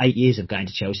really had 8 years of going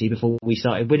to Chelsea before we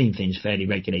started winning things fairly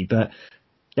regularly. But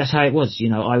that's how it was.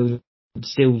 I would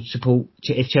still support,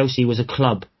 if Chelsea was a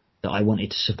club that I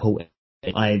wanted to support.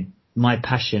 My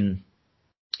passion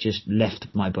just left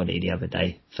my body the other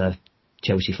day for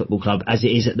Chelsea Football Club, as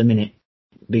it is at the minute.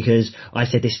 Because I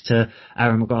said this to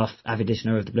Aaron McGrath, avid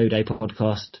listener of the Blue Day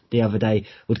podcast, the other day.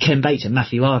 Would Ken Bates and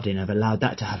Matthew Harding have allowed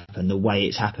that to happen the way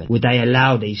it's happened? Would they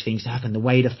allow these things to happen the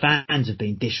way the fans have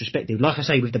been disrespected? Like I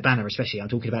say, with the banner especially, I'm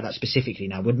talking about that specifically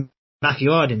now. Would Matthew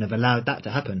Harding have allowed that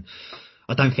to happen?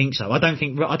 I don't think so. I don't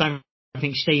think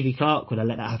Stevie Clark would have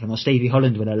let that happen, or Stevie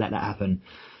Holland would have let that happen.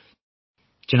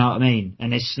 Do you know what I mean?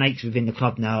 And there's snakes within the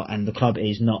club now, and the club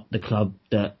is not the club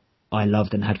that I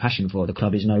loved and had passion for. The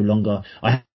club is no longer...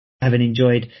 I haven't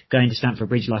enjoyed going to Stamford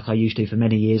Bridge like I used to for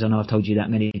many years. I know I've told you that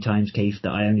many times, Keith,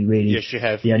 that I only really... Yes, you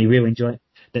have. The only real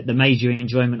the major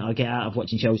enjoyment I get out of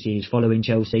watching Chelsea is following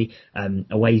Chelsea.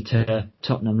 Away to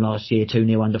Tottenham last year,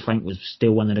 2-0 under Frank was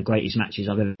still one of the greatest matches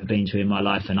I've ever been to in my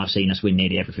life, and I've seen us win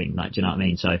nearly everything. Like, do you know what I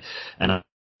mean? So, and I'm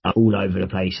all over the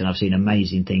place, and I've seen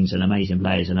amazing things and amazing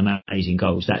players and amazing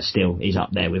goals. That still is up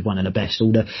there with one of the best.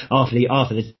 After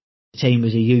the team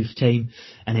was a youth team,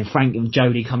 and then Frank and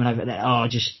Jody coming over there.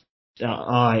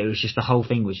 It was just, the whole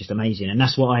thing was just amazing, and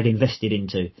that's what I'd invested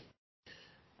into,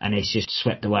 and it's just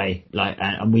swept away.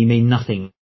 And we mean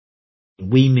nothing.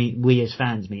 We as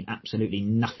fans mean absolutely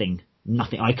nothing.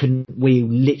 Nothing. We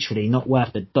literally not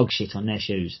worth the dog shit on their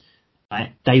shoes.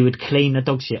 Right? They would clean the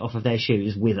dog shit off of their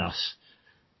shoes with us,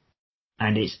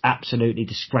 and it's absolutely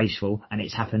disgraceful. And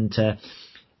it's happened to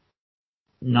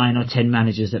 9 or 10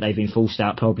 managers that they've been forced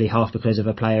out, probably half because of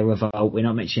a player revolt. We're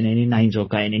not mentioning any names or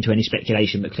going into any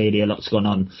speculation, but clearly a lot's gone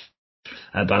on.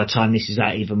 By the time this is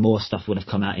out, even more stuff would have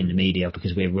come out in the media,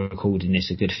 because we're recording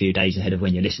this a good few days ahead of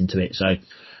when you listen to it. So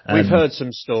we've heard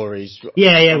some stories.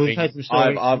 Yeah, we've heard some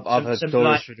stories. I've heard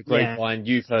stories through the grapevine.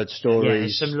 You've heard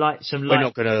stories. Yeah, we're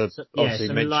not going to obviously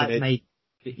mention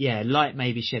it. Light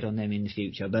may be shed on them in the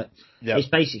future, but it's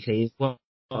basically what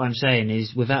I'm saying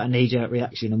is, without a knee-jerk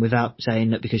reaction and without saying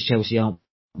that because Chelsea aren't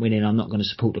winning, I'm not going to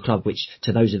support the club, which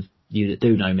to those of you that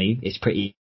do know me, it's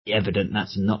pretty evident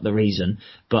that's not the reason.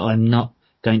 But I'm not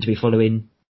going to be following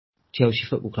Chelsea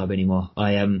Football Club anymore.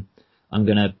 I'm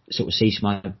going to sort of cease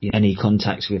any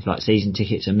contacts with like season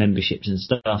tickets and memberships and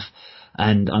stuff,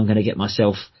 and I'm going to get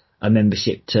myself a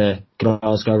membership to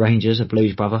Glasgow Rangers, a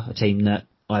Blues brother, a team that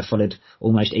I've followed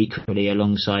almost equally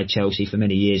alongside Chelsea for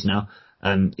many years now.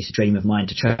 It's a dream of mine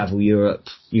to travel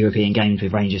European games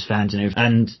with Rangers fans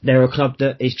and they're a club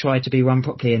that is tried to be run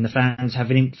properly, and the fans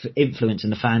have an influence,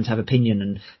 and the fans have opinion,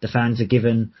 and the fans are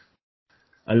given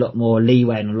a lot more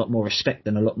leeway and a lot more respect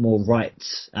and a lot more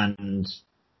rights, and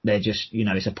they're just,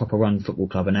 it's a proper run football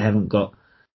club, and they haven't got,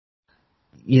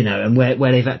 and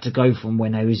where they've had to go from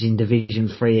when they was in Division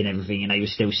 3 and everything, and they were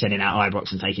still sending out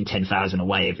Ibrox and taking 10,000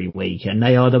 away every week, and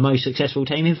they are the most successful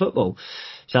team in football.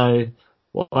 So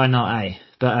why not, eh?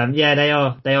 But they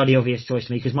are the obvious choice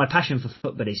for me, because my passion for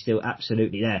football is still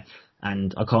absolutely there,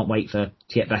 and I can't wait to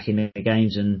get back in the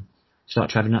games and start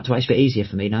travelling up to it. It's a bit easier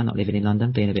for me now, not living in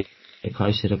London, being a bit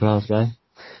closer to Glasgow.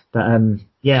 But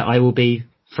I will be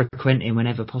frequenting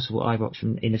whenever possible Ibrox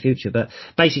in the future. But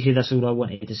basically that's all I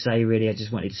wanted to say, really. I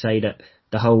just wanted to say that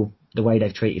the way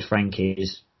they've treated Frank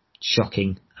is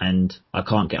shocking, and I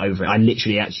can't get over it. I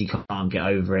literally actually can't get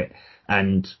over it.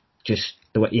 And just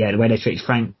the way they treated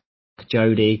Frank,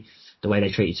 Jody, the way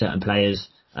they treated certain players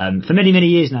for many, many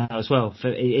years now as well.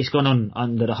 It's gone on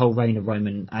under the whole reign of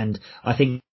Roman, and I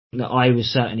think that I was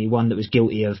certainly one that was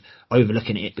guilty of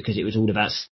overlooking it because it was all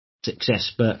about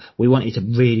success, but we wanted to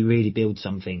really, really build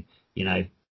something.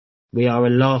 We are a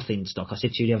laughing stock. I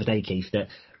said to you the other day, Keith, that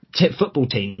football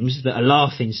teams that are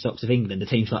laughing stocks of England are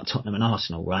teams like Tottenham and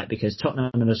Arsenal, right? Because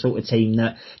Tottenham are the sort of team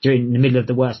that during the middle of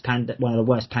one of the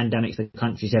worst pandemics the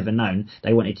country's ever known,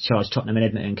 they wanted to charge Tottenham and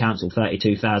Edmonton Council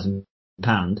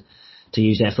 £32,000 to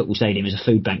use their football stadium as a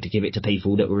food bank to give it to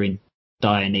people that were in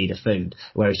dire need of food,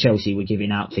 whereas Chelsea were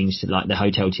giving out things to like the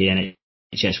hotel to the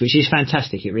NHS, which is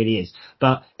fantastic, it really is.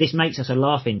 But this makes us a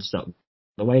laughing stock.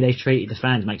 The way they've treated the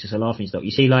fans makes us a laughing stock. You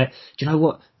see, do you know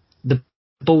what? The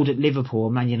board at Liverpool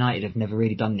and Man United have never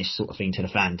really done this sort of thing to the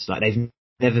fans. They've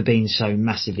never been so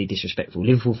massively disrespectful.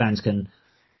 Liverpool fans can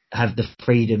have the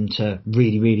freedom to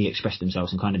really, really express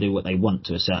themselves and kind of do what they want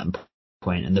to a certain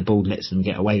point, and the board lets them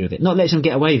get away with it. Not lets them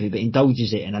get away with it, but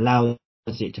indulges it and allows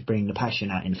it to bring the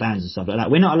passion out in fans and stuff like that.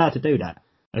 We're not allowed to do that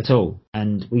at all,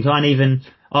 and we can't even.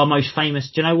 Our most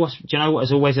famous. Do you know what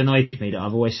has always annoyed me, that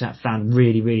I've always found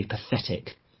really, really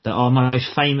pathetic? That our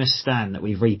most famous stand that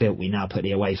we've rebuilt, we now put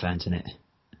the away fans in it.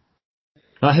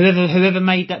 Like whoever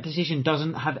made that decision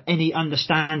doesn't have any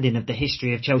understanding of the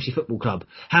history of Chelsea Football Club.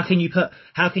 How can you put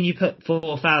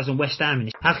 4,000 West Ham in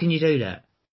it? How can you do that?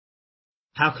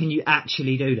 How can you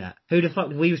actually do that? Who the fuck?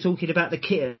 We were talking about the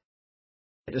kit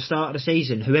at the start of the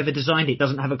season. Whoever designed it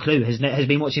doesn't have a clue. Has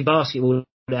been watching basketball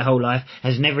their whole life.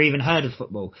 Has never even heard of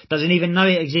football. Doesn't even know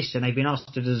it exists. And they've been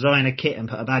asked to design a kit and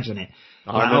put a badge on it.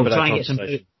 I remember that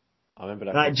conversation. I remember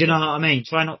that. Do you know what I mean?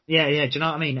 Do you know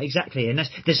what I mean? Exactly. And that's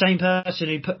the same person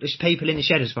who put the people in the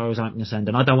shed, as far as I'm concerned.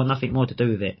 And I don't want nothing more to do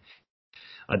with it.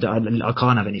 I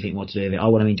can't have anything more to do with it. I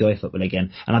want to enjoy football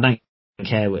again, and I don't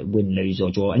care win, lose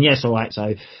or draw. And yes, all right.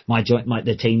 So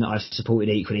the team that I've supported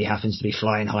equally happens to be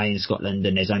flying high in Scotland,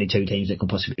 and there's only two teams that can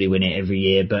possibly win it every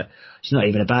year. But it's not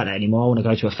even about that anymore. I want to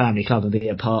go to a family club and be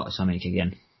a part of something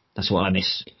again. That's what I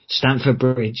miss. Stamford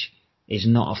Bridge is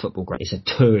not a football ground. It's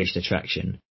a tourist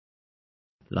attraction,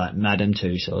 like Madame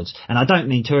Tussauds. And I don't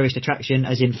mean tourist attraction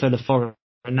as in full of foreign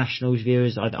nationals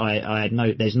viewers.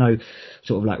 There's no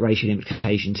sort of like racial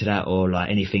implication to that or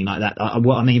like anything like that.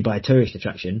 What I mean by a tourist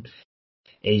attraction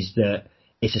is that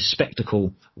it's a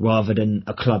spectacle rather than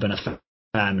a club and a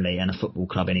family and a football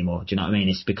club anymore. Do you know what I mean?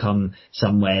 It's become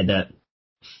somewhere that,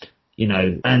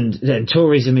 and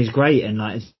tourism is great, and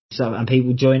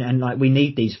people join, and we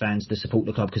need these fans to support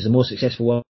the club, because the more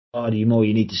successful are, the more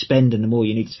you need to spend, and the more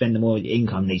you need to spend, the more your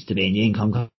income needs to be, and your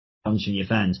income comes from your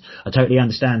fans. I totally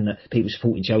understand that people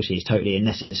supporting Chelsea is totally a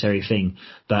necessary thing,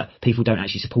 but people don't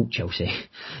actually support Chelsea.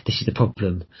 This is the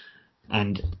problem.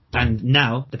 And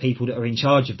now the people that are in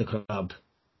charge of the club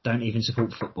don't even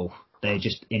support football. They're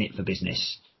just in it for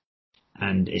business.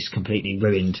 And it's completely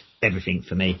ruined everything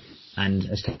for me, and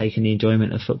has taken the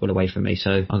enjoyment of football away from me. So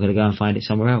I'm going to go and find it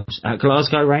somewhere else. At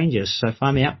Glasgow Rangers. So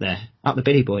find me up there. Up the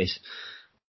Billy Boys.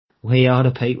 We are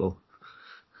the people.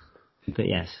 But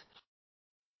yes.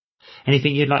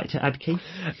 Anything you'd like to add, Keith?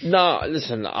 No,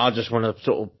 listen, I just want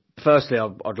to firstly,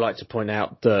 I'd like to point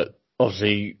out that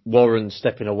obviously Warren's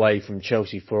stepping away from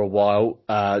Chelsea for a while.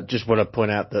 Just want to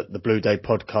point out that the Blue Day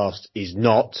podcast is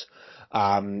not.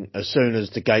 As soon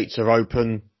as the gates are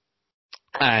open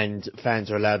and fans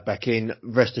are allowed back in,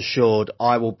 rest assured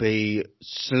I will be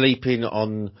sleeping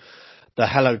on the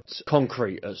hallowed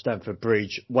concrete at Stamford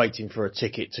Bridge waiting for a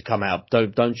ticket to come out.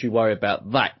 Don't you worry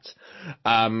about that.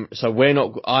 So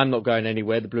I'm not going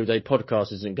anywhere. The Blue Day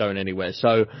podcast isn't going anywhere.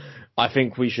 So I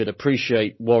think we should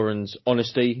appreciate Warren's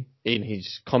honesty in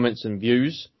his comments and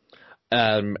views,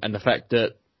 and the fact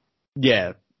that,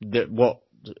 that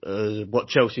what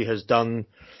Chelsea has done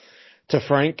to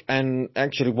Frank, and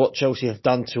actually what Chelsea have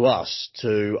done to us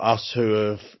who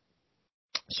have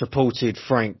supported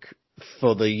Frank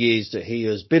for the years that he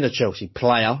has been a Chelsea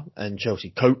player and Chelsea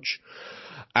coach,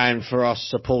 and for us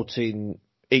supporting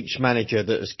each manager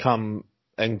that has come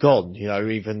and gone,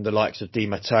 even the likes of Di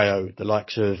Matteo, the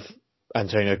likes of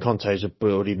Antonio Conte has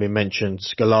already been mentioned,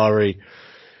 Scolari,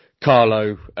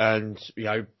 Carlo, and,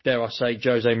 dare I say,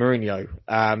 Jose Mourinho.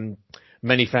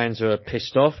 Many fans are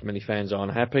pissed off, many fans are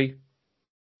unhappy,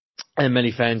 and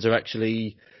many fans are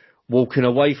actually walking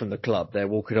away from the club. They're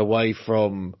walking away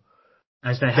from...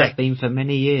 As they have been for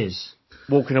many years.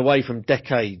 Walking away from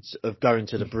decades of going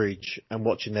to the Bridge and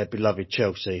watching their beloved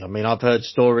Chelsea. I mean, I've heard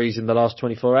stories in the last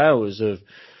 24 hours of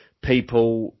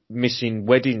people missing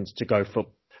weddings to go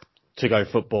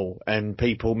football, and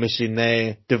people missing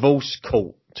their divorce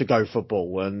court to go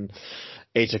football. And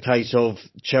it's a case of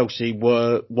Chelsea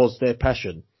was their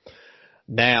passion.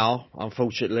 Now,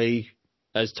 unfortunately,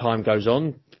 as time goes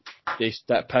on,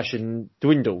 that passion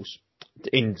dwindles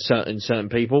in certain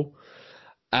people.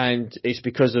 And it's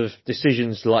because of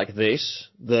decisions like this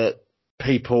that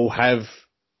people have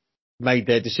made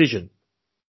their decision.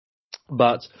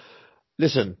 But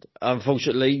listen,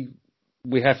 unfortunately,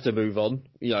 we have to move on.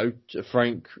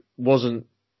 Frank wasn't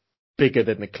bigger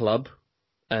than the club,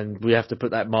 and we have to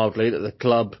put that mildly, that the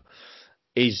club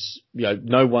is,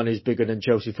 no one is bigger than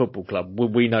Chelsea Football Club.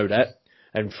 We know that.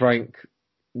 And Frank,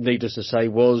 needless to say,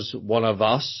 was one of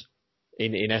us.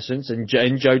 In essence, and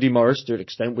Jody Morris to an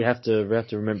extent, we have to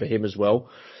remember him as well.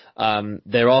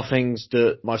 There are things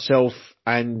that myself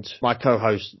and my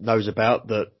co-host knows about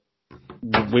that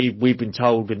we've been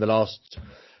told in the last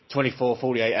 24,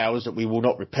 48 hours that we will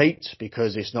not repeat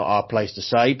because it's not our place to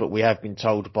say, but we have been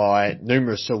told by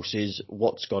numerous sources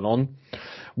what's gone on.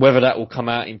 Whether that will come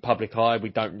out in public eye, we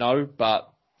don't know,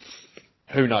 but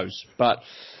who knows? But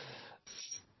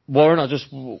Warren, I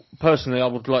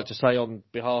would like to say on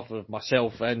behalf of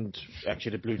myself and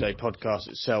actually the Blue Day podcast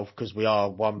itself, because we are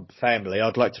one family,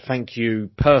 I'd like to thank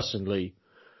you personally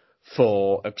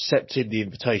for accepting the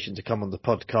invitation to come on the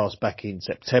podcast back in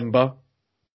September.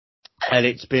 And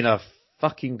it's been a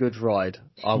fucking good ride.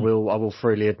 I will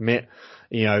freely admit,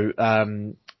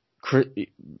 taking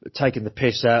the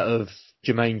piss out of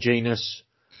Jermaine Genius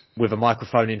with a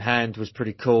microphone in hand was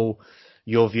pretty cool.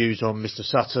 Your views on Mr.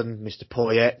 Sutton, Mr.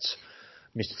 Poyet,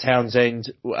 Mr.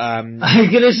 Townsend. I'm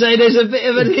going to say there's a bit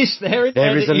of a list there.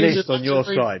 There is a list on your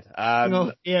side.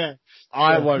 Yeah.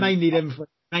 I won't. Mainly them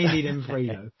three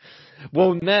though.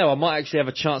 Well, now I might actually have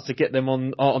a chance to get them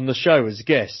on the show as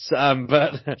guests.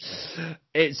 But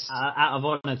it's out of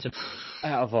honour.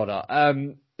 Out of honour.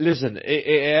 Listen,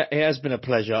 it has been a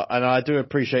pleasure, and I do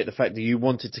appreciate the fact that you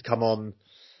wanted to come on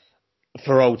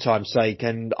for old time's sake,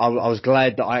 and I was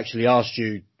glad that I actually asked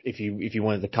you if you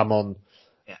wanted to come on,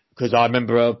 because I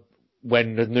remember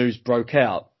when the news broke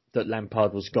out that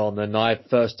Lampard was gone, and I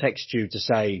first texted you to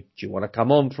say, do you want to come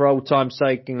on for old time's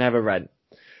sake and have a rant?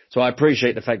 So I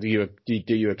appreciate the fact that you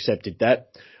accepted that.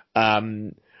 I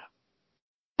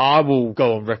will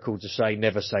go on record to say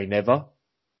never.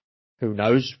 Who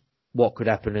knows what could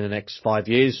happen in the next 5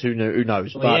 years? Who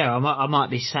knows? Well, yeah, I might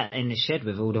be sat in the shed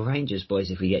with all the Rangers boys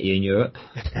if we get you in Europe.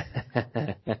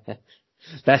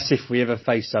 That's if we ever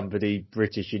face somebody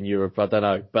British in Europe. I don't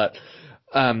know, but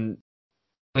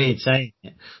weird saying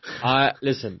it.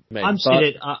 Listen, mate,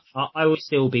 I will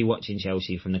still be watching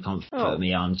Chelsea from the comfort of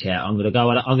my armchair. I'm going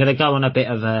to go on a bit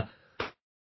of a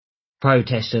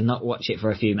protest and not watch it for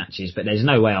a few matches, but there's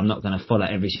no way I'm not going to follow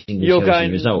every single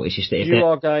Chelsea result. It's just that you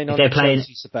are going on a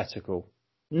Chelsea sabbatical.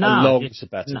 No, a long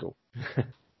sabbatical. No.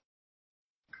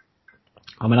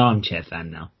 I'm an armchair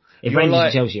fan now. If Rangers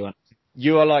and Chelsea won,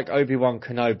 you are like Obi-Wan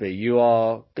Kenobi. You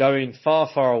are going far,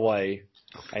 far away,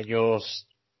 and you're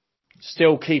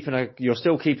still keeping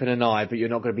an eye, but you're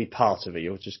not going to be part of it.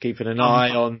 You're just keeping an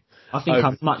eye on. I think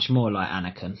I'm much more like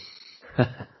Anakin.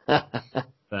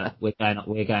 But we're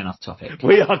going off topic.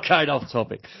 We are going off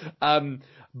topic.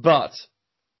 But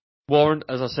Warren,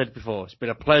 as I said before, it's been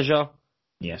a pleasure.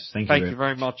 Yes, thank you. Thank you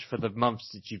very much for the months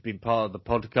that you've been part of the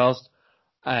podcast,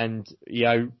 and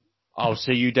I'll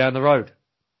see you down the road.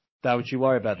 Don't you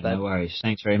worry about that. No worries.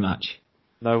 Thanks very much.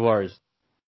 No worries.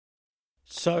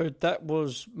 So that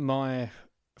was my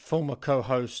former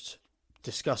co-host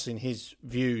discussing his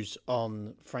views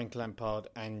on Frank Lampard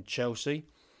and Chelsea.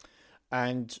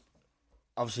 And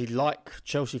obviously, like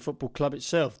Chelsea Football Club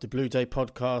itself, the Blue Day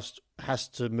podcast has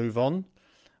to move on.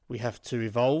 We have to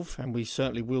evolve, and we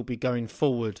certainly will be going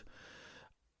forward,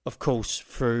 of course,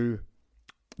 through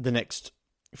the next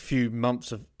few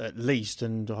months at least.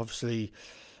 And obviously,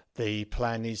 the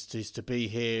plan is to be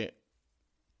here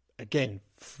again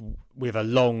with a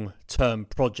long-term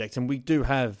project. And we do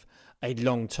have a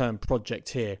long-term project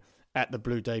here at the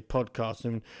Blue Day podcast.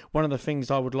 And one of the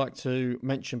things I would like to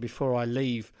mention before I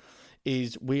leave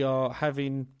is we are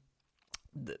having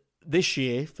this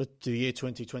year, for the year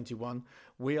 2021,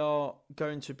 we are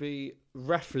going to be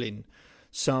raffling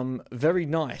some very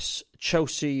nice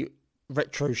Chelsea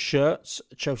retro shirts,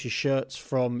 Chelsea shirts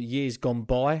from years gone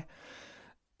by.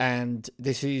 And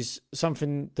this is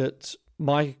something that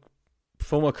my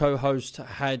former co-host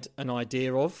had an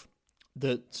idea of,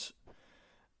 that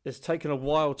it's taken a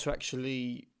while to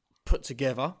actually put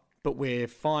together, but we're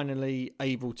finally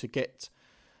able to get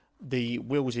the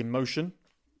wheels in motion.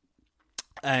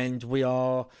 And we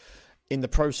are in the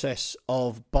process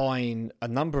of buying a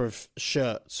number of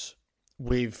shirts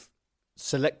with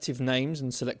selective names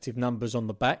and selective numbers on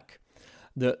the back,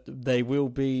 that they will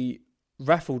be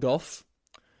raffled off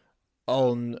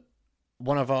on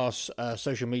one of our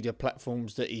social media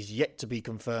platforms that is yet to be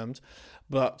confirmed.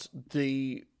 But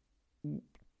the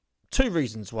two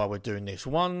reasons why we're doing this.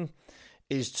 One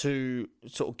is to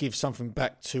sort of give something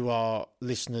back to our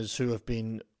listeners who have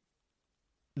been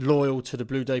loyal to the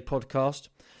Blue Day podcast.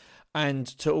 And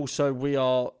to also, we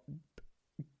are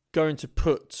going to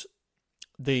put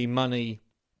the money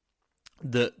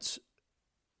that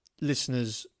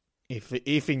listeners,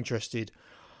 if interested,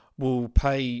 will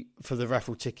pay for the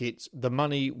raffle tickets. The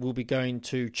money will be going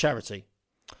to charity.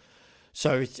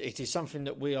 So it is something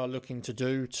that we are looking to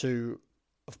do to,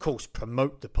 of course,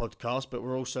 promote the podcast, but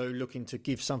we're also looking to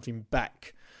give something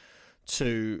back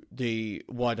to the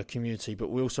wider community.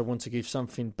 But we also want to give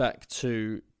something back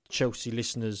to Chelsea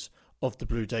listeners of the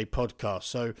Blue Day podcast.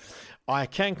 So I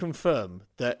can confirm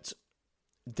that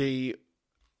the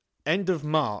end of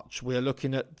March, we're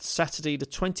looking at Saturday the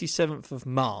 27th of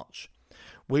March,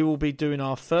 we will be doing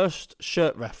our first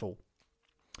shirt raffle.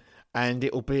 And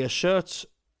it will be a shirt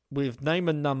with name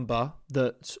and number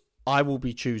that I will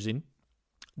be choosing,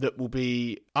 that will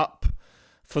be up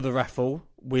for the raffle.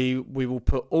 We will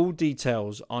put all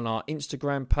details on our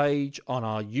Instagram page, on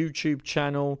our YouTube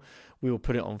channel. We will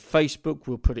put it on Facebook.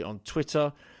 We'll put it on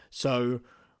Twitter. So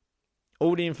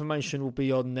all the information will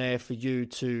be on there for you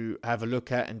to have a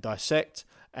look at and dissect.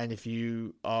 And if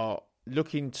you are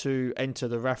looking to enter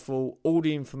the raffle, all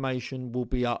the information will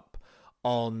be up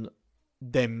on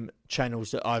them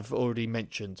channels that I've already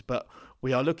mentioned. But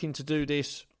we are looking to do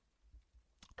this,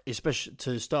 especially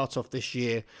to start off this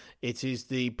year. It is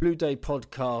the Blue Day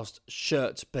podcast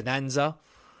shirt bonanza.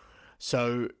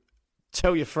 So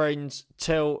tell your friends,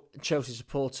 tell Chelsea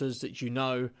supporters that you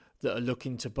know that are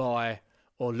looking to buy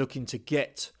or looking to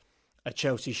get a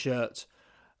Chelsea shirt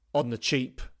on the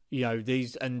cheap. You know,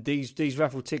 these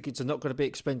raffle tickets are not going to be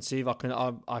expensive. I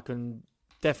can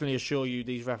definitely assure you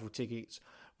these raffle tickets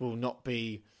will not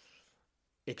be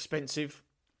expensive.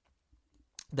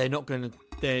 They are not going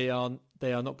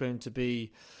to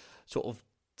be sort of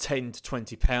 £10 to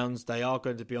 £20. They are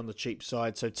going to be on the cheap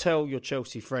side. So tell your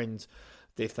Chelsea friends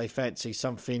that if they fancy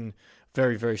something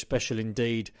very, very special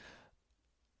indeed,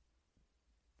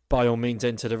 by all means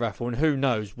enter the raffle. And who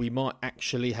knows, we might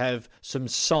actually have some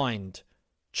signed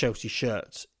Chelsea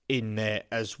shirts in there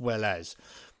as well as.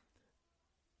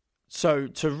 So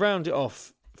to round it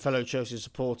off, fellow Chelsea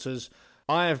supporters,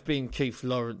 I have been Keith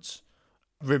Lawrence.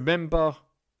 Remember,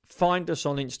 find us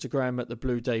on Instagram at the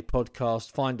Blue Day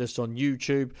Podcast. Find us on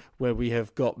YouTube, where we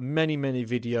have got many, many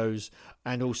videos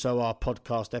and also our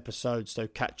podcast episodes. So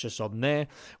catch us on there.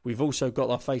 We've also got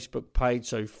our Facebook page,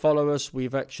 so follow us.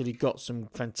 We've actually got some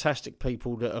fantastic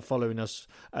people that are following us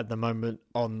at the moment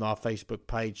on our Facebook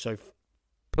page. So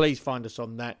please find us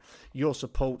on that. Your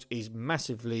support is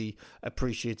massively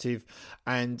appreciative.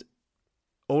 And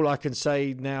all I can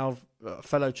say now,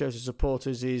 fellow Chelsea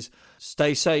supporters, is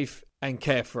stay safe and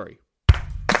carefree.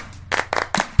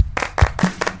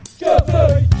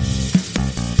 Chelsea!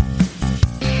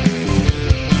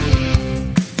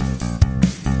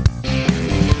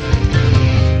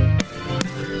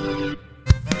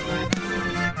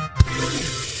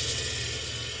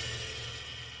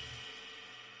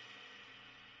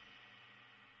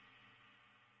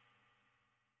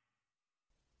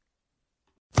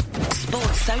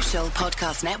 Social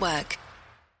Podcast Network.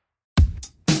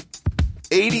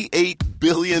 $88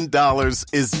 billion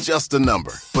is just a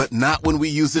number, but not when we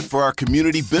use it for our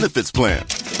community benefits plan.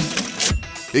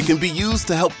 It can be used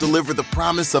to help deliver the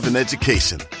promise of an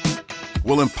education.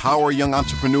 We'll empower young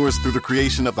entrepreneurs through the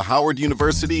creation of the Howard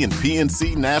University and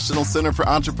PNC National Center for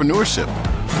Entrepreneurship.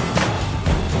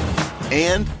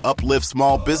 And uplift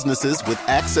small businesses with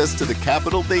access to the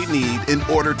capital they need in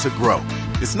order to grow.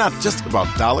 It's not just about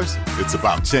dollars, it's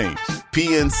about change.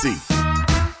 PNC,